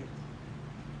prosperity.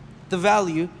 The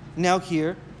value now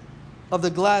here of the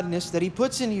gladness that he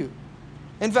puts in you.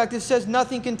 In fact, it says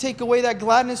nothing can take away that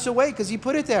gladness away because he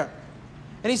put it there.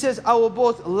 And he says, I will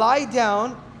both lie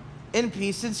down in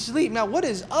peace and sleep. Now, what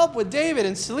is up with David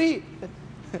and sleep?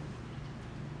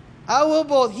 I will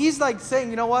both. He's like saying,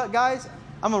 you know what, guys?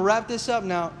 I'm going to wrap this up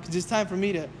now because it's time for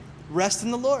me to rest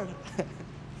in the Lord.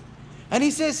 And he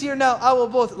says here now, I will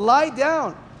both lie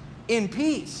down in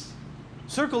peace.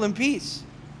 Circle in peace.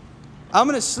 I'm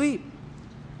going to sleep.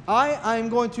 I am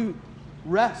going to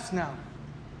rest now.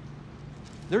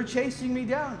 They're chasing me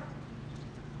down.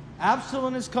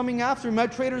 Absalom is coming after me. My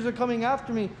traitors are coming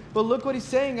after me. But look what he's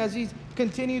saying as he's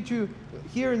continued to,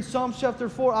 here in Psalms chapter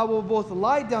 4, I will both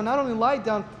lie down, not only lie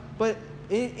down, but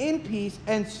in peace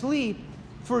and sleep.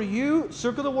 For you,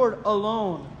 circle the word,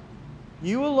 alone.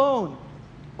 You alone,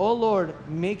 O Lord,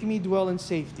 make me dwell in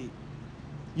safety.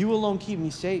 You alone keep me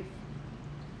safe.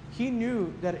 He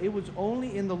knew that it was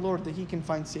only in the Lord that he can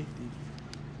find safety.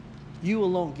 You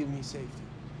alone give me safety.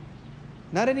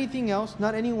 Not anything else,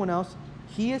 not anyone else.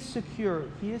 He is secure.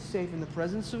 He is safe in the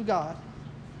presence of God.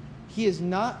 He is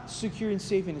not secure and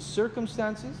safe in his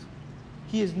circumstances.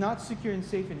 He is not secure and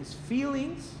safe in his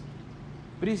feelings.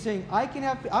 But he's saying, I don't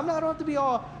have to be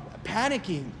all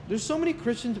panicking. There's so many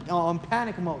Christians on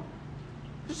panic mode.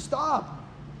 Just stop.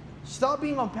 Stop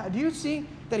being on panic. Do you see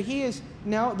that he is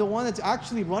now the one that's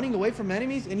actually running away from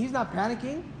enemies and he's not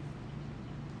panicking?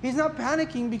 He's not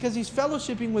panicking because he's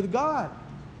fellowshipping with God.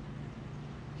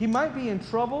 He might be in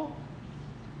trouble,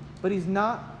 but he's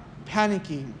not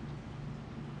panicking.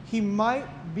 He might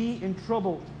be in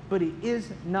trouble, but he is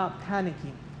not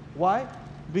panicking. Why?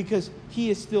 Because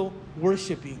he is still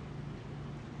worshiping.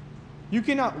 You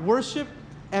cannot worship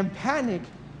and panic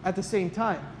at the same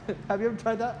time. Have you ever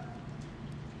tried that?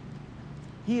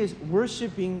 He is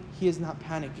worshiping, he is not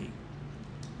panicking.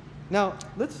 Now,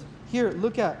 let's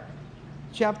look at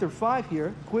chapter 5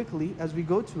 here quickly as we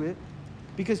go to it,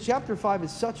 because chapter 5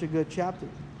 is such a good chapter.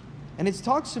 And it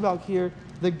talks about here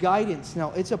the guidance.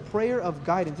 Now, it's a prayer of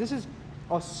guidance. This is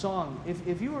a song.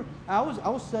 I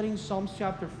was studying Psalms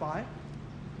chapter 5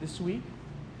 this week,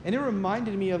 and it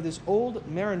reminded me of this old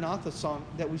Maranatha song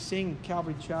that we sing in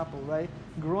Calvary Chapel, right?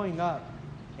 Growing up.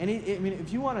 And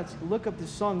if you want to look up this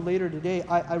song later today,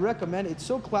 I recommend it. It's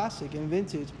so classic and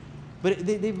vintage. But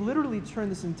they've literally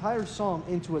turned this entire psalm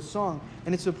into a song,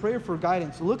 and it's a prayer for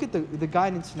guidance. Look at the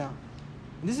guidance now.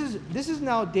 This is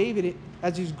now David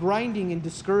as he's grinding in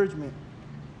discouragement.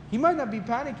 He might not be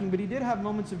panicking, but he did have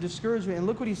moments of discouragement. And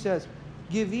look what he says.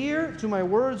 Give ear to my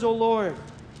words, O Lord.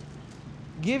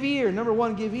 Give ear. Number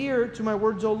one, give ear to my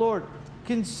words, O Lord.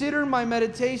 Consider my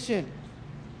meditation.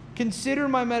 Consider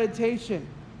my meditation.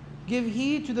 Give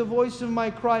heed to the voice of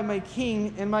my cry, my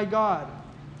King and my God.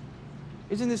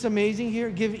 Isn't this amazing here?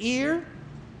 Give ear.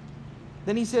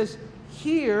 Then he says,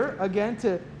 hear, again,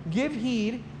 to give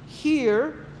heed,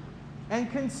 hear,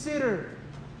 and consider.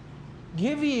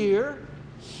 Give ear,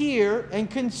 hear, and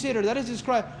consider. That is his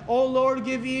cry. O Lord,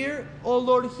 give ear. O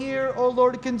Lord, hear. O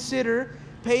Lord, consider.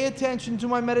 Pay attention to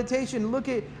my meditation. Look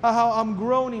at how I'm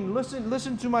groaning.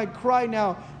 Listen to my cry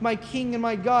now. My King and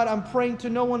my God, I'm praying to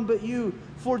no one but you.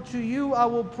 For to you I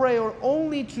will pray, or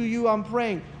only to you I'm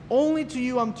praying. Only to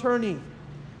you I'm turning.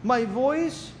 My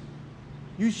voice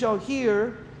you shall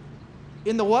hear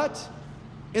in the what?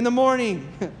 In the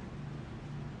morning.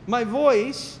 My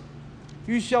voice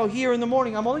you shall hear in the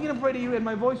morning. I'm only going to pray to you, and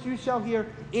my voice you shall hear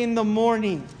in the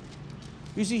morning.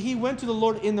 You see, he went to the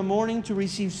Lord in the morning to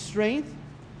receive strength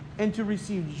and to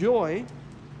receive joy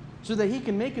so that he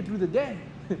can make it through the day.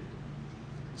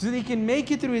 So that he can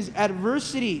make it through his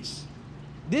adversities.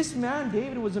 This man,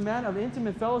 David, was a man of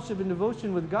intimate fellowship and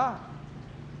devotion with God.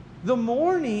 The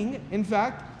morning, in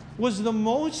fact, was the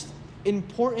most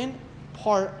important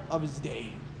part of his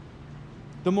day.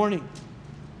 The morning.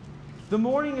 The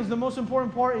morning is the most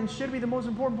important part and should be the most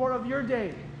important part of your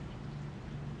day.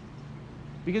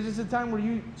 Because it's a time where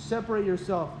you separate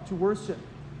yourself to worship,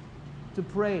 to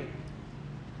pray,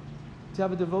 to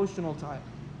have a devotional time.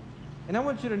 And I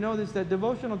want you to know this, that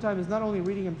devotional time is not only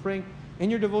reading and praying. In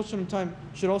your devotional time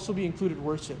should also be included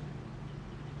worship.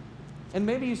 And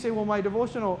maybe you say, well, my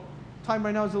devotional time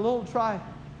right now is a little dry.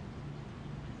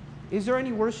 Is there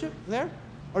any worship there?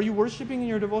 Are you worshiping in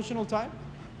your devotional time?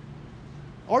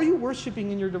 Are you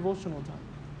worshiping in your devotional time?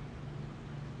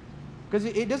 Because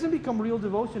it doesn't become real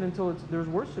devotion until there's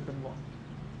worship involved.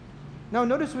 Now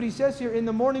notice what he says here. In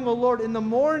the morning, O Lord, in the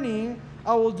morning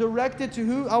I will direct it to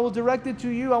who? I will direct it to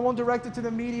you. I won't direct it to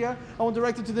the media. I won't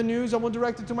direct it to the news. I won't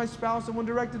direct it to my spouse. I won't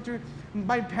direct it to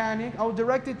my panic. I will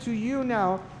direct it to you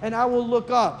now, and I will look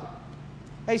up.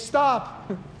 Hey,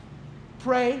 stop.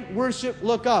 pray, worship,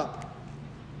 look up.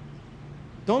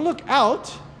 Don't look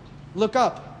out, look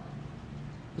up.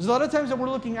 There's a lot of times that we're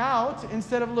looking out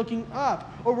instead of looking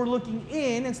up, or we're looking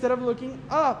in instead of looking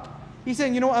up. He's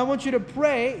saying, I want you to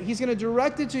pray. He's going to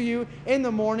direct it to you in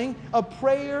the morning, a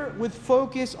prayer with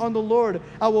focus on the Lord.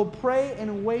 I will pray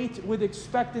and wait with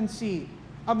expectancy.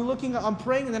 I'm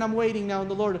praying and then I'm waiting now on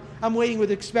the Lord. I'm waiting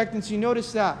with expectancy.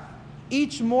 Notice that.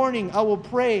 Each morning I will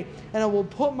pray and I will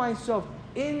put myself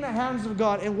in the hands of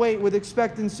God and wait with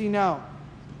expectancy now.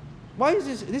 Why is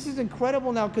this? This is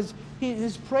incredible now, because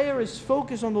his prayer is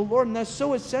focused on the Lord, and that's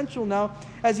so essential now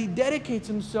as he dedicates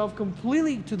himself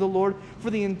completely to the Lord for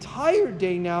the entire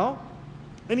day now,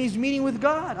 and he's meeting with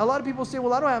God. A lot of people say,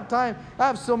 well, I don't have time. I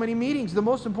have so many meetings. The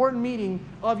most important meeting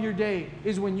of your day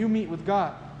is when you meet with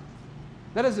God.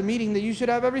 That is a meeting that you should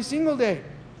have every single day.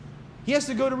 He has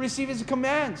to go to receive his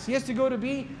commands. He has to go to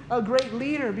be a great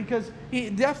leader, because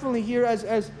he definitely here,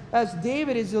 as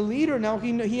David is a leader now,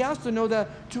 he has to know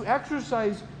that to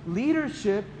exercise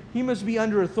leadership, he must be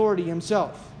under authority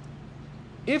himself.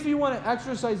 If you want to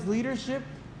exercise leadership,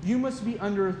 you must be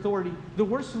under authority. The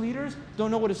worst leaders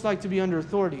don't know what it's like to be under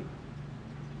authority.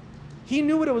 He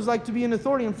knew what it was like to be in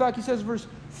authority. In fact, he says, verse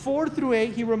 4 through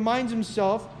 8, he reminds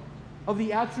himself of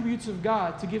the attributes of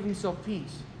God to give himself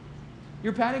peace.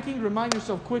 You're panicking? Remind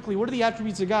yourself quickly. What are the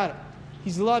attributes of God?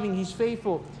 He's loving. He's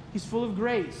faithful. He's full of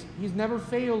grace. He's never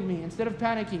failed me. Instead of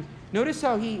panicking, notice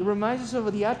how he reminds us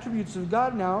of the attributes of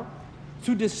God now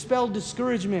to dispel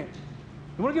discouragement.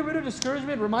 You want to get rid of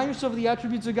discouragement? Remind yourself of the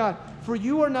attributes of God. For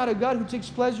you are not a God who takes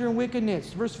pleasure in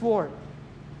wickedness. Verse 4.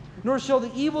 Nor shall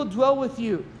the evil dwell with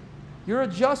you. You're a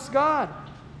just God.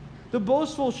 The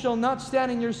boastful shall not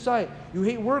stand in your sight. You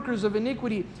hate workers of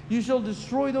iniquity. You shall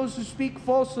destroy those who speak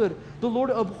falsehood. The Lord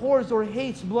abhors or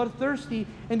hates bloodthirsty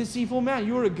and deceitful man.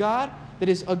 You are a God that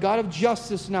is a God of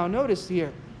justice now. Notice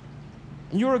here.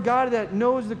 You're a God that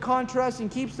knows the contrast and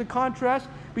keeps the contrast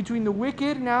between the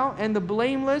wicked now and the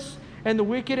blameless, and the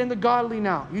wicked and the godly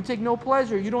now. You take no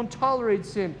pleasure. You don't tolerate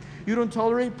sin. You don't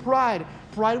tolerate pride.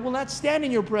 Pride will not stand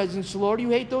in your presence, Lord. You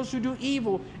hate those who do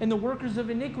evil and the workers of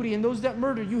iniquity and those that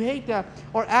murder. You hate that.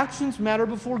 Our actions matter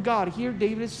before God. Here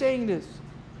David is saying this.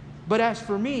 But as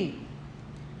for me,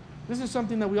 this is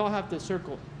something that we all have to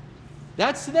circle.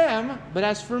 That's them, but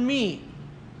as for me.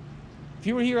 If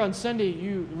you were here on Sunday,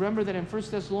 you remember that in 1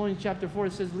 Thessalonians chapter 4,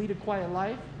 it says, lead a quiet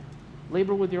life,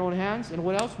 labor with your own hands, and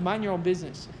what else? Mind your own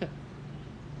business.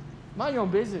 Mind your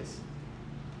own business.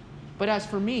 But as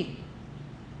for me,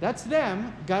 that's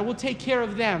them. God will take care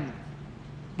of them.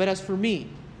 But as for me,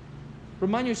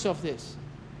 remind yourself this.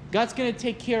 God's going to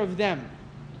take care of them.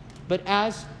 But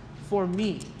as for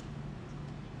me,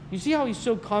 you see how he's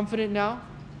so confident now?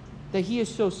 That he is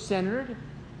so centered?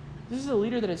 This is a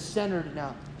leader that is centered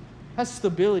now. Has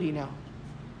stability now.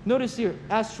 Notice here,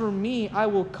 as for me, I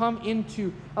will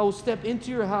step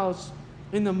into your house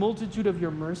in the multitude of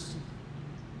your mercy.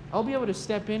 I'll be able to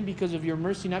step in because of your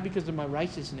mercy, not because of my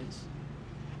righteousness.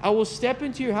 I will step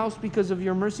into your house because of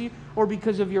your mercy or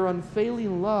because of your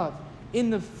unfailing love.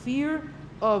 In the fear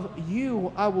of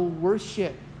you, I will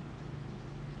worship.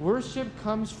 Worship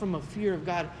comes from a fear of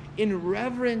God, in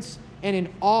reverence and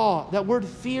in awe. That word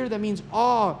fear, that means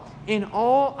awe. In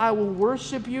awe, I will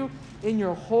worship you in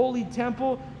your holy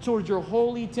temple, towards your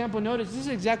holy temple. Notice, this is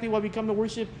exactly why we come to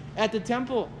worship at the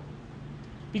temple.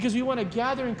 Because we want to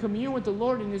gather and commune with the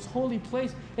Lord in His holy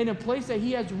place, in a place that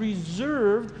He has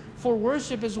reserved for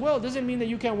worship as well. It doesn't mean that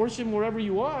you can't worship Him wherever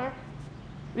you are.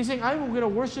 He's saying, I'm going to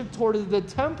worship toward the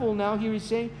temple now. Here He's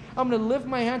saying, I'm going to lift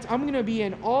my hands. I'm going to be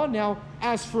in awe now.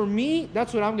 As for me,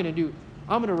 that's what I'm going to do.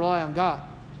 I'm going to rely on God.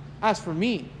 As for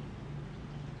me,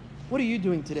 what are you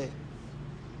doing today?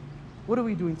 What are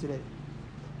we doing today?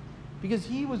 Because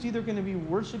he was either going to be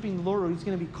worshiping the Lord or he's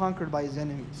going to be conquered by his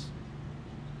enemies.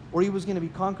 Or he was going to be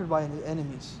conquered by his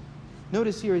enemies.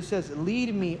 Notice here it says,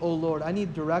 lead me, O Lord. I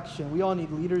need direction. We all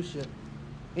need leadership.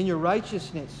 In your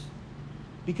righteousness,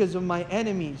 because of my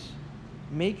enemies,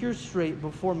 make your straight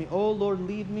before me. O Lord,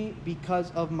 lead me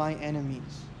because of my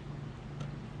enemies.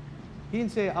 He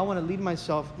didn't say, I want to lead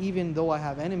myself even though I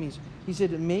have enemies. He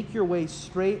said, make your way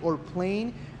straight or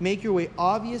plain. Make your way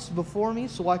obvious before me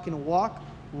so I can walk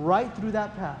right through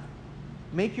that path.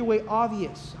 Make your way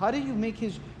obvious. How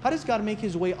does God make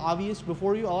His way obvious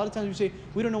before you? A lot of times we say,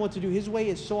 we don't know what to do. His way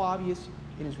is so obvious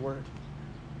in His Word.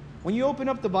 When you open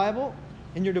up the Bible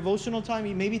in your devotional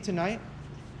time, maybe tonight,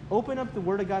 open up the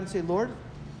Word of God and say, Lord,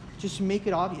 just make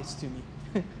it obvious to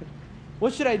me.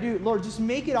 What should I do? Lord, just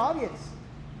make it obvious.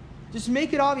 Just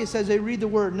make it obvious as I read the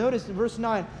Word. Notice in verse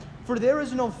 9, for there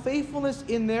is no faithfulness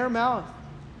in their mouth.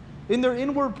 In their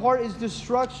inward part is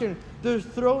destruction. Their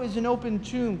throat is an open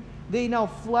tomb. They now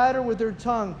flatter with their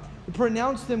tongue.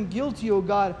 Pronounce them guilty, O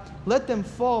God. Let them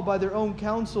fall by their own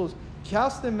counsels.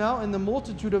 Cast them out in the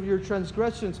multitude of your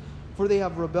transgressions, for they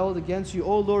have rebelled against you.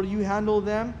 O Lord, you handle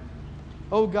them.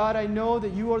 O God, I know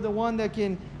that you are the one that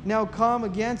can now come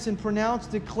against and pronounce,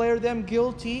 declare them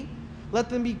guilty. Let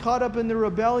them be caught up in their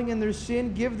rebellion and their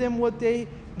sin. Give them what they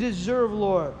deserve,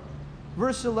 Lord.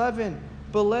 Verse 11,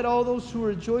 but let all those who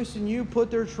rejoice in you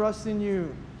put their trust in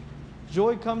you.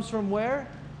 Joy comes from where?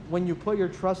 When you put your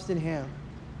trust in Him.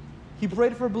 He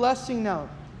prayed for blessing now.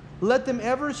 Let them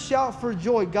ever shout for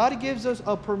joy. God gives us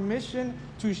a permission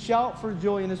to shout for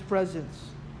joy in His presence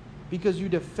because you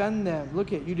defend them.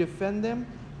 Look at, you defend them.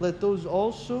 Let those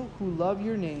also who love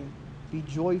your name be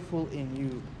joyful in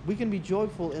you. We can be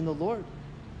joyful in the Lord.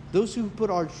 Those who put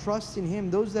our trust in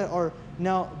Him, those that are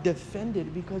now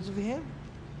defended because of Him.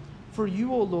 For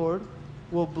you, O Lord,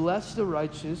 will bless the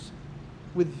righteous.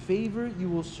 With favor you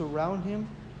will surround him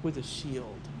with a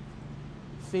shield.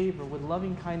 Favor, with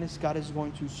loving kindness, God is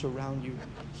going to surround you.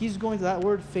 He's going to, that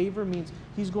word favor means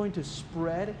He's going to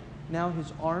spread now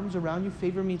His arms around you.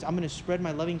 Favor means I'm going to spread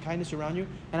my loving kindness around you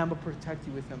and I'm going to protect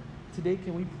you with them. Today,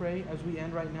 can we pray as we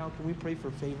end right now? Can we pray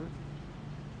for favor?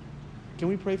 Can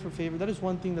we pray for favor? That is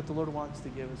one thing that the Lord wants to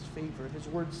give us, favor. His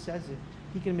word says it.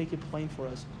 He can make it plain for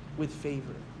us with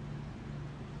favor.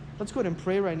 Let's go ahead and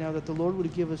pray right now that the Lord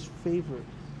would give us favor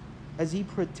as He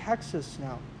protects us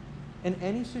now in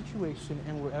any situation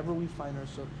and wherever we find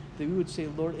ourselves. That we would say,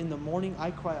 Lord, in the morning,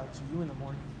 I cry out to you in the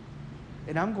morning.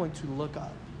 And I'm going to look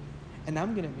up. And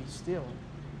I'm going to be still.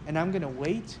 And I'm going to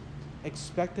wait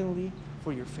expectantly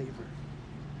for your favor.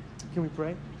 Can we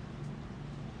pray?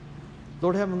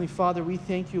 Lord Heavenly Father, we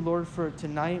thank you, Lord, for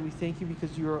tonight. We thank you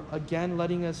because you're again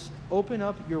letting us open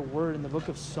up your word in the book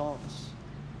of Psalms.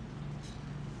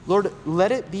 Lord,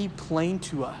 let it be plain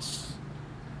to us.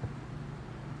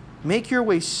 Make your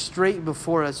way straight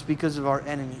before us because of our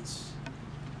enemies.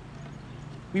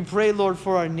 We pray, Lord,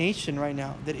 for our nation right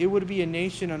now, that it would be a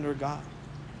nation under God.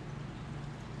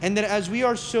 And that as we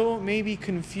are so maybe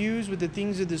confused with the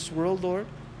things of this world, Lord,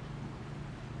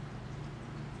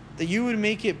 that you would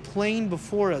make it plain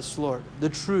before us, Lord, the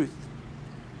truth.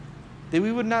 That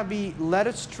we would not be led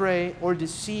astray or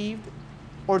deceived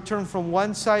or turn from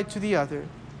one side to the other,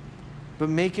 but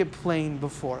make it plain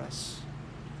before us.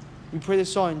 We pray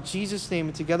this all in Jesus' name,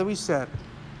 and together we said,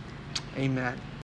 Amen.